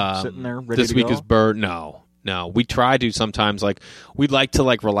 10 sitting there ready this to week go? is Bird. No. We try to sometimes. Like we'd like to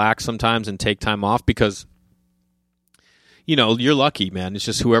like relax sometimes and take time off because. You know, you're lucky, man. It's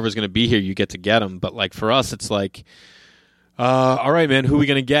just whoever's going to be here, you get to get them. But like for us, it's like, all right, man, who are we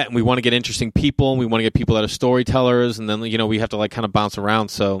going to get? And we want to get interesting people, and we want to get people that are storytellers, and then we have to like kind of bounce around.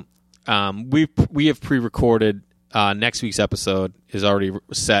 So we have pre-recorded. Next week's episode is already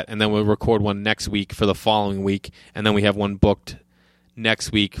set, and then we'll record one next week for the following week, and then we have one booked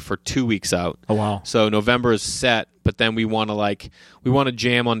next week for 2 weeks out. Oh wow! So November is set, but then we want to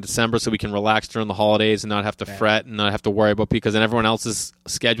jam on December so we can relax during the holidays and not have to fret and not have to worry about because then everyone else's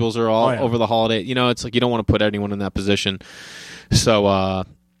schedules are all over the holiday. You know, it's like you don't want to put anyone in that position. So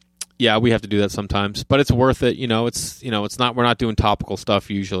yeah, we have to do that sometimes, but it's worth it. You know, it's not we're not doing topical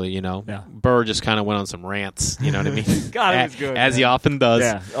stuff usually. You know, Burr just kind of went on some rants. You know what I mean? God, it was good, as he often does.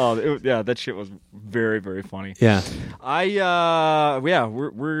 Yeah. Oh, that shit was very, very funny. Yeah.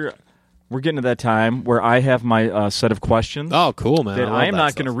 We're getting to that time where I have my set of questions. Oh, cool, man! That I am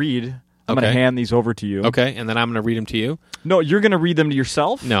not going to read. I'm going to hand these over to you. Okay, and then I'm going to read them to you? No, you're going to read them to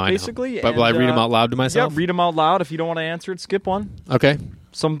yourself, no, basically. I know. But will I read them out loud to myself? Yeah, read them out loud. If you don't want to answer it, skip one. Okay.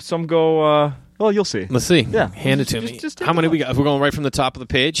 Some go, well, you'll see. Let's see. Yeah. Hand it to me. How many we got? If we're going right from the top of the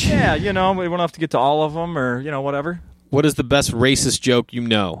page? Yeah, we don't have to get to all of them or, whatever. What is the best racist joke you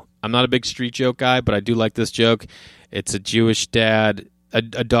know? I'm not a big street joke guy, but I do like this joke. It's a Jewish dad. A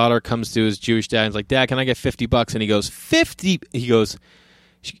daughter comes to his Jewish dad and is like, Dad, can I get $50? And he goes, 50? He goes...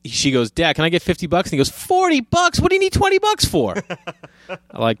 She goes, Dad, can I get $50? And he goes, $40? What do you need $20 for?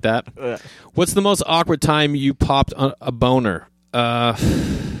 I like that. What's the most awkward time you popped a boner? I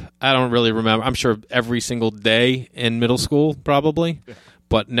don't really remember. I'm sure every single day in middle school, probably,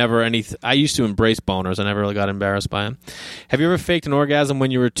 but never any. I used to embrace boners. I never really got embarrassed by them. Have you ever faked an orgasm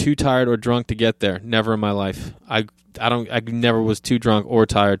when you were too tired or drunk to get there? Never in my life. I never was too drunk or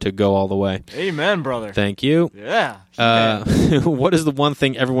tired to go all the way. Amen, brother. Thank you. Yeah. What is the one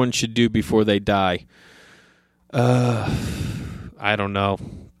thing everyone should do before they die? I don't know.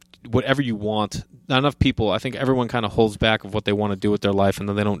 Whatever you want. not enough people. I think everyone kind of holds back of what they want to do with their life, and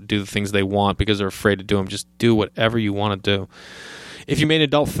then they don't do the things they want because they're afraid to do them. Just do whatever you want to do. If you made an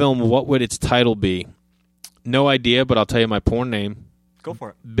adult film, what would its title be? No idea, but I'll tell you my porn name. Go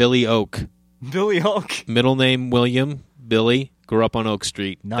for it. Billy Oak. Billy Oak. Middle name William. Billy. Grew up on Oak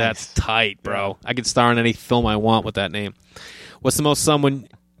Street. Nice. That's tight, bro. I could star in any film I want with that name. What's the most someone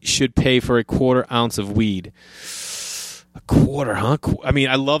should pay for a 1/4 ounce of weed? A quarter, huh? I mean,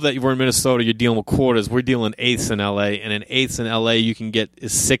 I love that we're in Minnesota. You're dealing with quarters. We're dealing eighths in L.A., and an eighth in L.A. you can get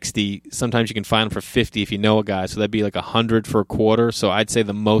is 60. Sometimes you can find them for 50 if you know a guy. So that'd be like 100 for a quarter. So I'd say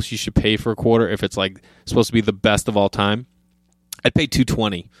the most you should pay for a quarter, if it's like supposed to be the best of all time, I'd pay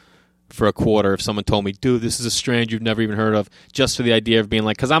 $2.20 for a quarter if someone told me, dude, this is a strand you've never even heard of, just for the idea of being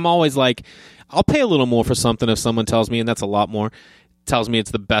like, because I'm always like, I'll pay a little more for something if someone tells me, and that's a lot more, tells me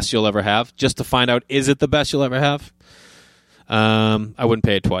it's the best you'll ever have, just to find out, is it the best you'll ever have? I wouldn't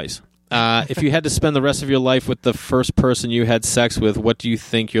pay it twice. If you had to spend the rest of your life with the first person you had sex with, what do you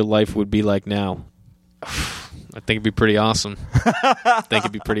think your life would be like now? I think it'd be pretty awesome.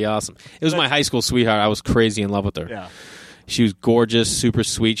 It was my high school sweetheart. I was crazy in love with her. Yeah. She was gorgeous, super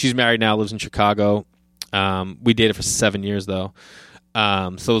sweet. She's married now, lives in Chicago. We dated for 7 years, though.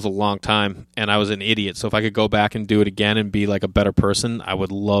 So it was a long time, and I was an idiot. So if I could go back and do it again and be like a better person, I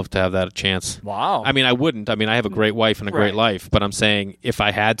would love to have that chance. Wow. I mean, I wouldn't. I mean, I have a great wife and a great life, but I'm saying if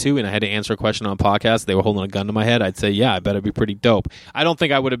I had to and I had to answer a question on a podcast, they were holding a gun to my head, I'd say, yeah, I better be pretty dope. I don't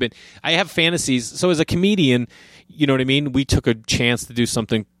think I would have been. I have fantasies. So as a comedian, you know what I mean? We took a chance to do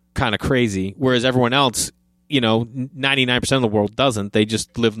something kind of crazy, whereas everyone else, 99% of the world doesn't. They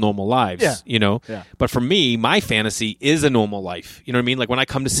just live normal lives, Yeah. But for me, my fantasy is a normal life. You know what I mean? Like when I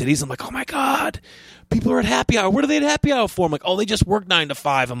come to cities, I'm like, oh my God, people are at happy hour. What are they at happy hour for? I'm like, oh, they just work 9 to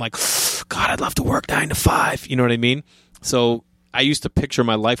 5. I'm like, God, I'd love to work 9 to 5. You know what I mean? So I used to picture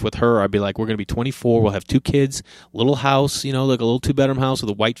my life with her. I'd be like, we're going to be 24. We'll have 2 kids, little house, like a little 2-bedroom house with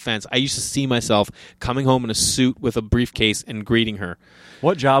a white fence. I used to see myself coming home in a suit with a briefcase and greeting her.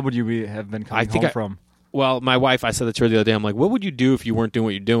 What job would you have been coming home from? Well, my wife, I said that to her the other day. I'm like, what would you do if you weren't doing what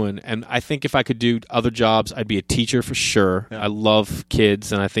you're doing? And I think if I could do other jobs, I'd be a teacher for sure. Yeah. I love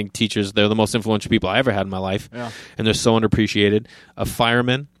kids, and I think teachers, they're the most influential people I ever had in my life. Yeah. And they're so underappreciated. A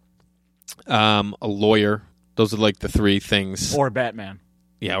fireman, a lawyer. Those are like the 3 things. Or Batman.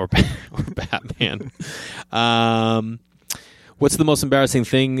 Yeah, or Batman. What's the most embarrassing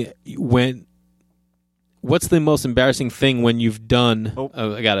thing What's the most embarrassing thing when you've done... Oh,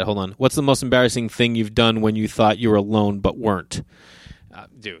 I got it. Hold on. What's the most embarrassing thing you've done when you thought you were alone but weren't?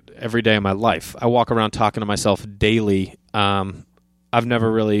 Dude, every day of my life. I walk around talking to myself daily. I've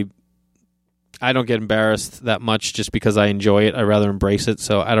never really... I don't get embarrassed that much just because I enjoy it. I rather embrace it,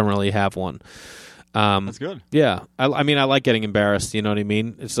 so I don't really have one. That's good. Yeah. I mean, I like getting embarrassed, you know what I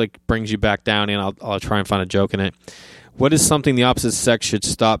mean? It's like brings you back down, and I'll try and find a joke in it. What is something the opposite sex should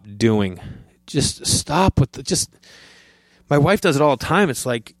stop doing? Just stop with my wife does it all the time. It's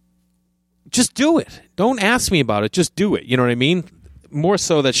like, just do it. Don't ask me about it. Just do it. You know what I mean? More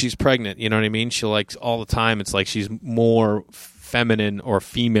so that she's pregnant. You know what I mean? She likes all the time. It's like she's more feminine or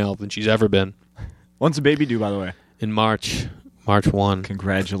female than she's ever been. When's the baby due, by the way? In March 1.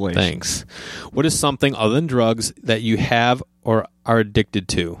 Congratulations. Thanks. What is something other than drugs that you have or are addicted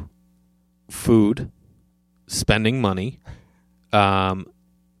to? Food, spending money,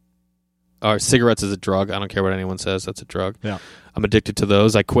 or cigarettes is a drug. I don't care what anyone says. That's a drug. Yeah. I'm addicted to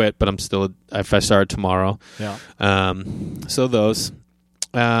those. I quit, but I'm still, if I start tomorrow. Yeah. So those.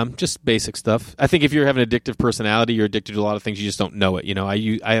 Just basic stuff. I think if you have an addictive personality, you're addicted to a lot of things. You just don't know it.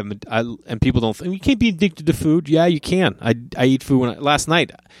 And people don't think, you can't be addicted to food. Yeah, you can. I eat food. Last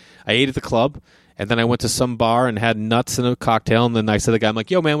night, I ate at the club. And then I went to some bar and had nuts in a cocktail. And then I said to the guy, I'm like,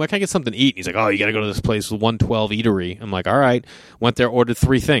 yo, man, where can I get something to eat? And he's like, oh, you got to go to this place with 112 Eatery. I'm like, all right. Went there, ordered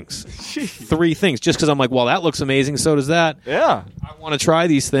 3 things. 3 things. Just because I'm like, well, that looks amazing. So does that. Yeah. I want to try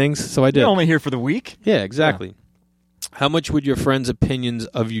these things. So I did. You're only here for the week. Yeah, exactly. Yeah. How much would your friends' opinions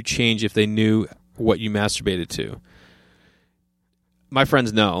of you change if they knew what you masturbated to? My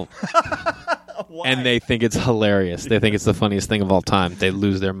friends know. And they think it's hilarious. They think it's the funniest thing of all time. They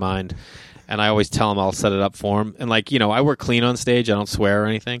lose their mind. And I always tell them I'll set it up for them. And, I work clean on stage. I don't swear or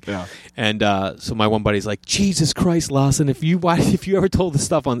anything. Yeah. And so my one buddy's like, Jesus Christ, Lawson, if you ever told this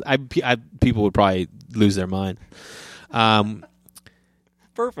stuff on... people would probably lose their mind.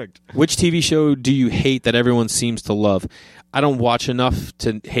 Perfect. Which TV show do you hate that everyone seems to love? I don't watch enough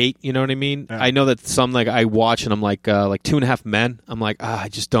to hate. You know what I mean? Yeah. I know that some like I watch and I'm like 2.5 Men. I'm like, I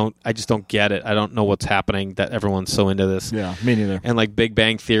just don't get it. I don't know what's happening that everyone's so into this. Yeah, me neither. And like Big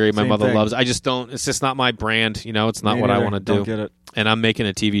Bang Theory, my Same mother thing. loves. I just don't. It's just not my brand. You know, it's not Me what I neither. want to do. Don't get it. And I'm making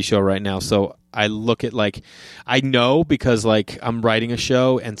a TV show right now, so I look at like I know because like I'm writing a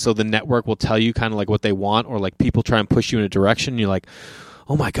show, and so the network will tell you kind of like what they want, or like people try and push you in a direction. And you're like,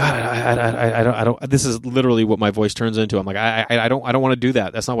 oh my god, I don't. This is literally what my voice turns into. I'm like, I don't want to do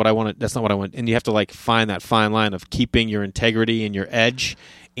that. That's not what I want. That's not what I want. And you have to like find that fine line of keeping your integrity and your edge,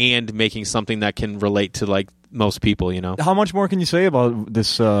 and making something that can relate to like most people. You know, How much more can you say about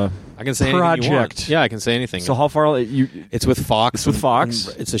this I can say anything you want. project? Yeah, I can say anything. So how far you? It's with Fox. It's with Fox.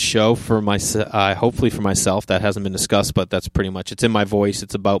 and it's a show for my, hopefully for myself. That hasn't been discussed, but that's pretty much. It's in my voice.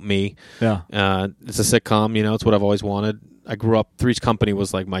 It's about me. Yeah. It's a sitcom. You know, it's what I've always wanted. I grew up. Three's Company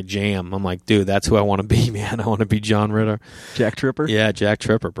was like my jam. I'm like, dude, that's who I want to be, man. I want to be John Ritter. Jack Tripper. Yeah, Jack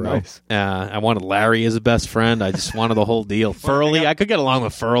Tripper, bro. Nice. I wanted Larry as a best friend. I just wanted the whole deal. Furley. I could get along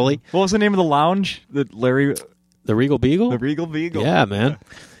with Furley. What was the name of the lounge that Larry? The Regal Beagle. The Regal Beagle. Yeah, man.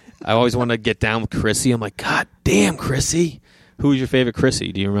 I always wanted to get down with Chrissy. I'm like, God damn, Chrissy. Who was your favorite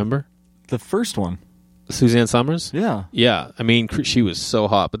Chrissy? Do you remember? The first one. Suzanne Summers? Yeah. Yeah. I mean, she was so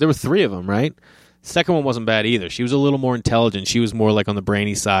hot. But there were 3 of them, right? Second one wasn't bad either. She was a little more intelligent. She was more like on the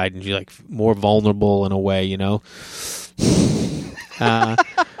brainy side, and she like more vulnerable in a way, you know?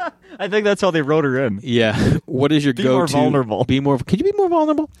 I think that's how they wrote her in. Yeah. What is your Be go-to? more vulnerable. Can you be more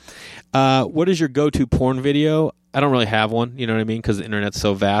vulnerable? What is your go-to porn video? I don't really have one, you know what I mean? Because the internet's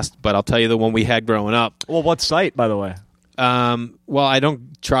so vast. But I'll tell you the one we had growing up. Well, what site, by the way? Well, I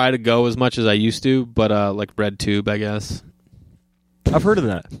don't try to go as much as I used to, but like RedTube, I guess. I've heard of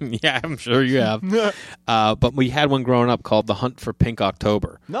that. Yeah, I'm sure you have. But we had one growing up called The Hunt for Pink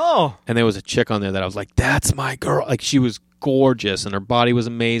October. No. And there was a chick on there that I was like, that's my girl. Like, she was gorgeous and her body was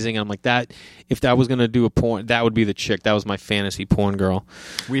amazing. And I'm like, that if that was going to do a porn, that would be the chick. That was my fantasy porn girl.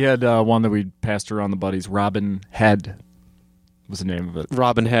 We had one that we passed around the buddies. Robin Head was the name of it.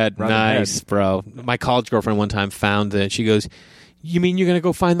 Robin Head. Robin Nice, Head. bro. My college girlfriend one time found it. She goes, you mean you're going to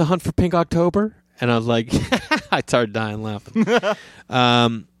go find The Hunt for Pink October? And I was like, I started dying laughing.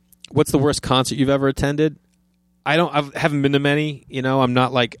 What's the worst concert you've ever attended? I haven't been to many. You know, I'm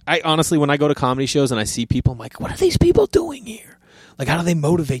not like, I honestly, when I go to comedy shows and I see people, I'm like, what are these people doing here? Like, how do they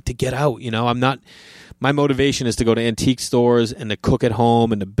motivate to get out? You know, my motivation is to go to antique stores and to cook at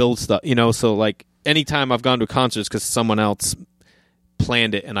home and to build stuff, you know? So like anytime I've gone to concerts because someone else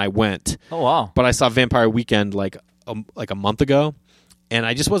planned it and I went. Oh, wow. But I saw Vampire Weekend like a month ago. And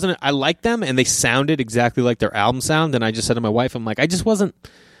I just wasn't, I liked them and they sounded exactly like their album sound. And I just said to my wife, I'm like, I just wasn't,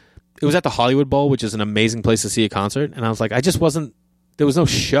 it was at the Hollywood Bowl, which is an amazing place to see a concert. And I was like, I just wasn't, there was no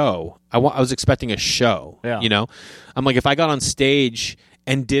show. I was expecting a show, Yeah. you know? I'm like, if I got on stage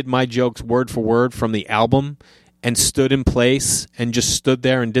and did my jokes word for word from the album and stood in place and just stood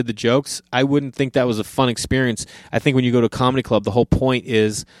there and did the jokes, I wouldn't think that was a fun experience. I think when you go to a comedy club, the whole point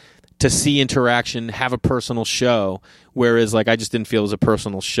is to see interaction, have a personal show, whereas like I just didn't feel it was a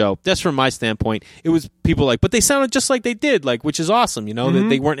personal show. That's from my standpoint. It was people like, but they sounded just like they did, like, which is awesome, you know,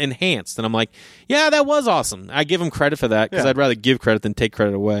 they weren't enhanced. And I'm like, yeah, that was awesome. I give them credit for that because Yeah. I'd rather give credit than take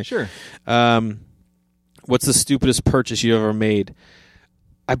credit away. Sure. What's the stupidest purchase you ever made?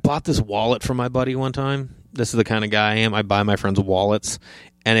 I bought this wallet for my buddy one time. This is the kind of guy I am. I buy my friends wallets,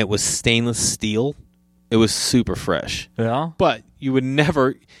 and it was stainless steel. It was super fresh. Yeah. But you would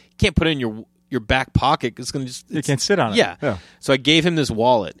never, can't put it in your back pocket. It's going to just, You can't sit on it. yeah. So I gave him this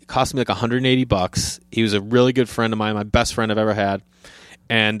wallet. It cost me like $180. He was a really good friend of mine, my best friend I've ever had.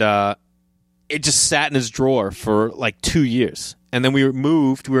 And it just sat in his drawer for like 2 years. And then we were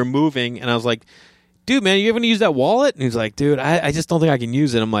moving, and I was like, dude, man, you ever going to use that wallet? And he's like, dude, I just don't think I can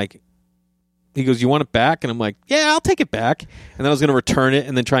use it. I'm like, he goes, you want it back? And I'm like, yeah, I'll take it back. And then I was going to return it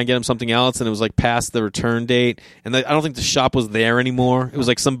and then try and get him something else. And it was like past the return date. And I don't think the shop was there anymore. It was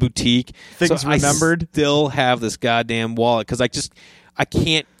like some boutique. Things remembered. I still have this goddamn wallet because I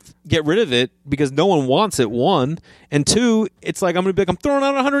can't get rid of it because no one wants it, one. And two, it's like I'm going to be like, I'm throwing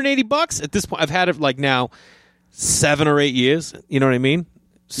out $180. At this point, I've had it like now 7 or 8 years. You know what I mean?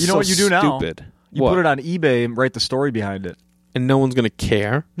 You know what you do now? Stupid. You put it on eBay and write the story behind it. And no one's going to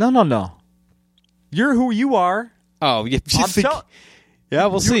care. No. You're who you are. Oh, yeah. Yeah,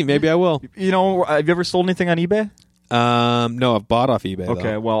 We'll see. Maybe I will. You know, have you ever sold anything on eBay? No, I've bought off eBay. Okay,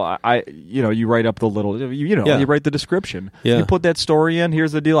 though. well, you write up the little, Yeah. you write the description. Yeah. You put that story in.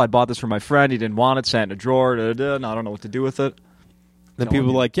 Here's the deal. I bought this for my friend. He didn't want it. Sat in a drawer. And I don't know what to do with it. Then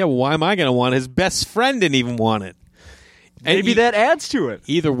people are like, yeah, well, why am I going to want it? His best friend didn't even want it. Maybe that adds to it.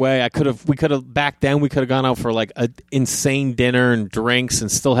 Either way, we could have back then. We could have gone out for like an insane dinner and drinks,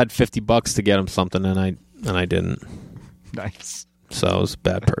 and still had $50 to get him something, and I didn't. Nice. So it was a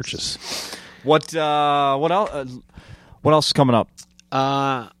bad purchase. What else? What else is coming up?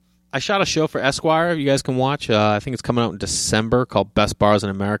 I shot a show for Esquire. You guys can watch. I think it's coming out in December, called Best Bars in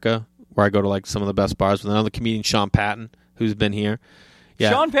America, where I go to like some of the best bars with another comedian, Sean Patton, who's been here.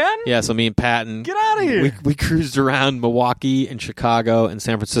 Yeah. Sean Patton? Yeah, so me and Patton. Get out of here. We cruised around Milwaukee and Chicago and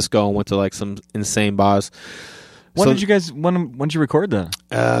San Francisco and went to like some insane bars. When did you record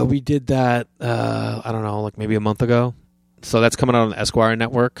that? We did that, I don't know, like maybe a month ago. So that's coming out on the Esquire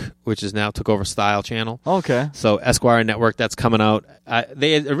Network, which is now took over Style Channel. Okay. So Esquire Network, that's coming out.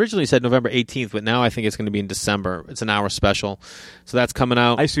 They had originally said November 18th, but now I think it's going to be in December. It's an hour special. So that's coming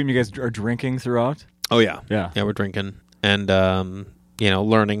out. I assume you guys are drinking throughout? Oh, yeah. Yeah. Yeah, we're drinking. And,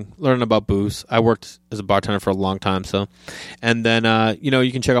 learning about booze. I worked as a bartender for a long time, so. And then,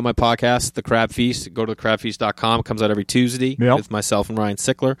 you can check out my podcast, The Crab Feast. Go to thecrabfeast.com. It comes out every Tuesday with myself and Ryan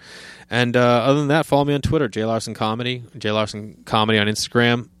Sickler. And other than that, follow me on Twitter, J. Larson Comedy, J. Larson Comedy on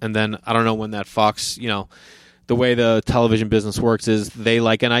Instagram. And then I don't know when that Fox, the way the television business works is they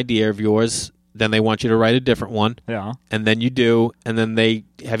like an idea of yours, then they want you to write a different one. Yeah. And then you do, and then they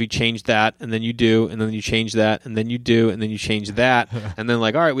have you change that, and then you do, and then you change that, and then you do, and then you change that. And then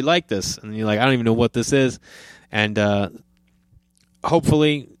like, all right, we like this. And you're like, I don't even know what this is. And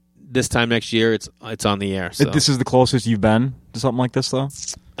hopefully this time next year it's on the air. So. This is the closest you've been to something like this, though?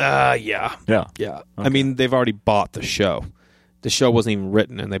 Yeah. Okay. I mean, they've already bought the show. The show wasn't even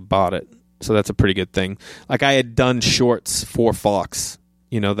written, and they bought it. So that's a pretty good thing. Like, I had done shorts for Fox,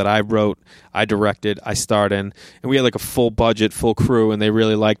 that I wrote, I directed, I starred in, and we had like a full budget, full crew, and they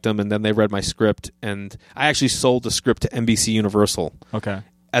really liked them, and then they read my script, and I actually sold the script to NBC Universal. Okay.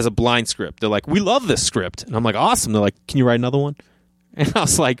 As a blind script. They're like, we love this script. And I'm like, awesome. They're like, can you write another one? And I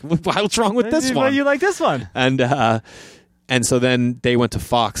was like, what's wrong with this one? You like this one? And so then they went to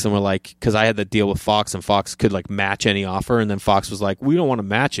Fox and were like, because I had the deal with Fox, and Fox could like match any offer, and then Fox was like, we don't want to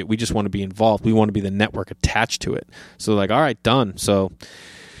match it. We just want to be involved. We want to be the network attached to it. So like, all right, done. So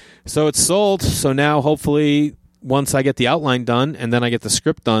it's sold. So now hopefully once I get the outline done and then I get the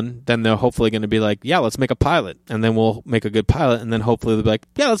script done, then they're hopefully going to be like, yeah, let's make a pilot. And then we'll make a good pilot, and then hopefully they'll be like,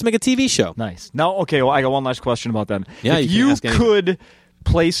 yeah, let's make a TV show. Nice. Now, okay, well, I got one last question about that. Yeah, if you could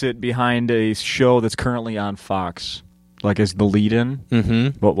place it behind a show that's currently on Fox, like as the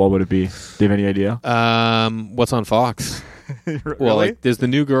lead-in, what would it be? Do you have any idea? What's on Fox? Really? Well, like, there's the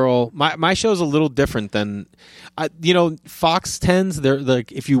New Girl. My show's a little different than, Fox tends. They're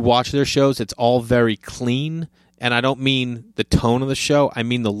like, if you watch their shows, it's all very clean, and I don't mean the tone of the show. I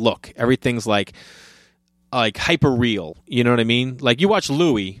mean the look. Everything's like hyper real. You know what I mean? Like, you watch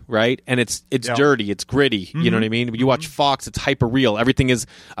Louie, right? And it's dirty, it's gritty. You know what I mean? But you watch Fox, it's hyper real. Everything is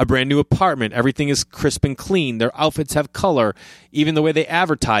a brand new apartment. Everything is crisp and clean. Their outfits have color. Even the way they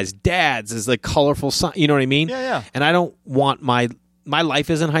advertise, Dad's is like colorful. You know what I mean? Yeah. And I don't want my life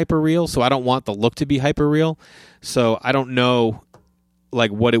isn't hyper real, so I don't want the look to be hyper real. So I don't know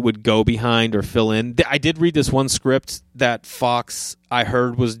like what it would go behind or fill in. I did read this one script that Fox I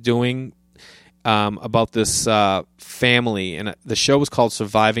heard was doing about this family, and the show was called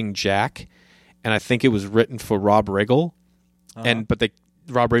Surviving Jack, and I think it was written for Rob Riggle, but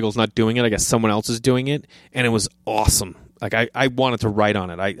Rob Riggle's not doing it. I guess someone else is doing it, and it was awesome. Like, I wanted to write on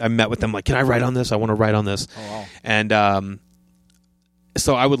it. I met with them like, can I write on this? I want to write on this. Oh, wow. And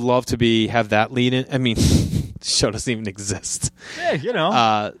so I would love to have that lead in. I mean, the show doesn't even exist.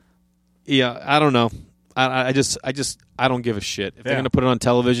 Yeah, Yeah, I don't know. I don't give a shit. If they're going to put it on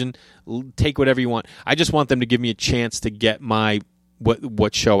television, take whatever you want. I just want them to give me a chance to get my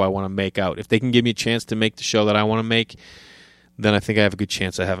what show I want to make out. If they can give me a chance to make the show that I want to make, then I think I have a good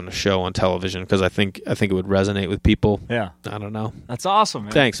chance of having a show on television, because I think it would resonate with people. Yeah. I don't know. That's awesome,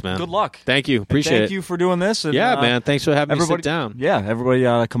 man. Thanks, man. Good luck. Thank you. Appreciate it. Thank you for doing this. And, man. Thanks for having me sit down. Yeah, everybody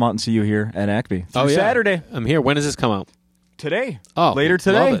come out and see you here at Acme. Oh, yeah. Saturday. I'm here. When does this come out? Today. Oh, later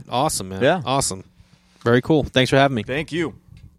today. Love it. Awesome, man. Yeah. Awesome. Very cool. Thanks for having me. Thank you.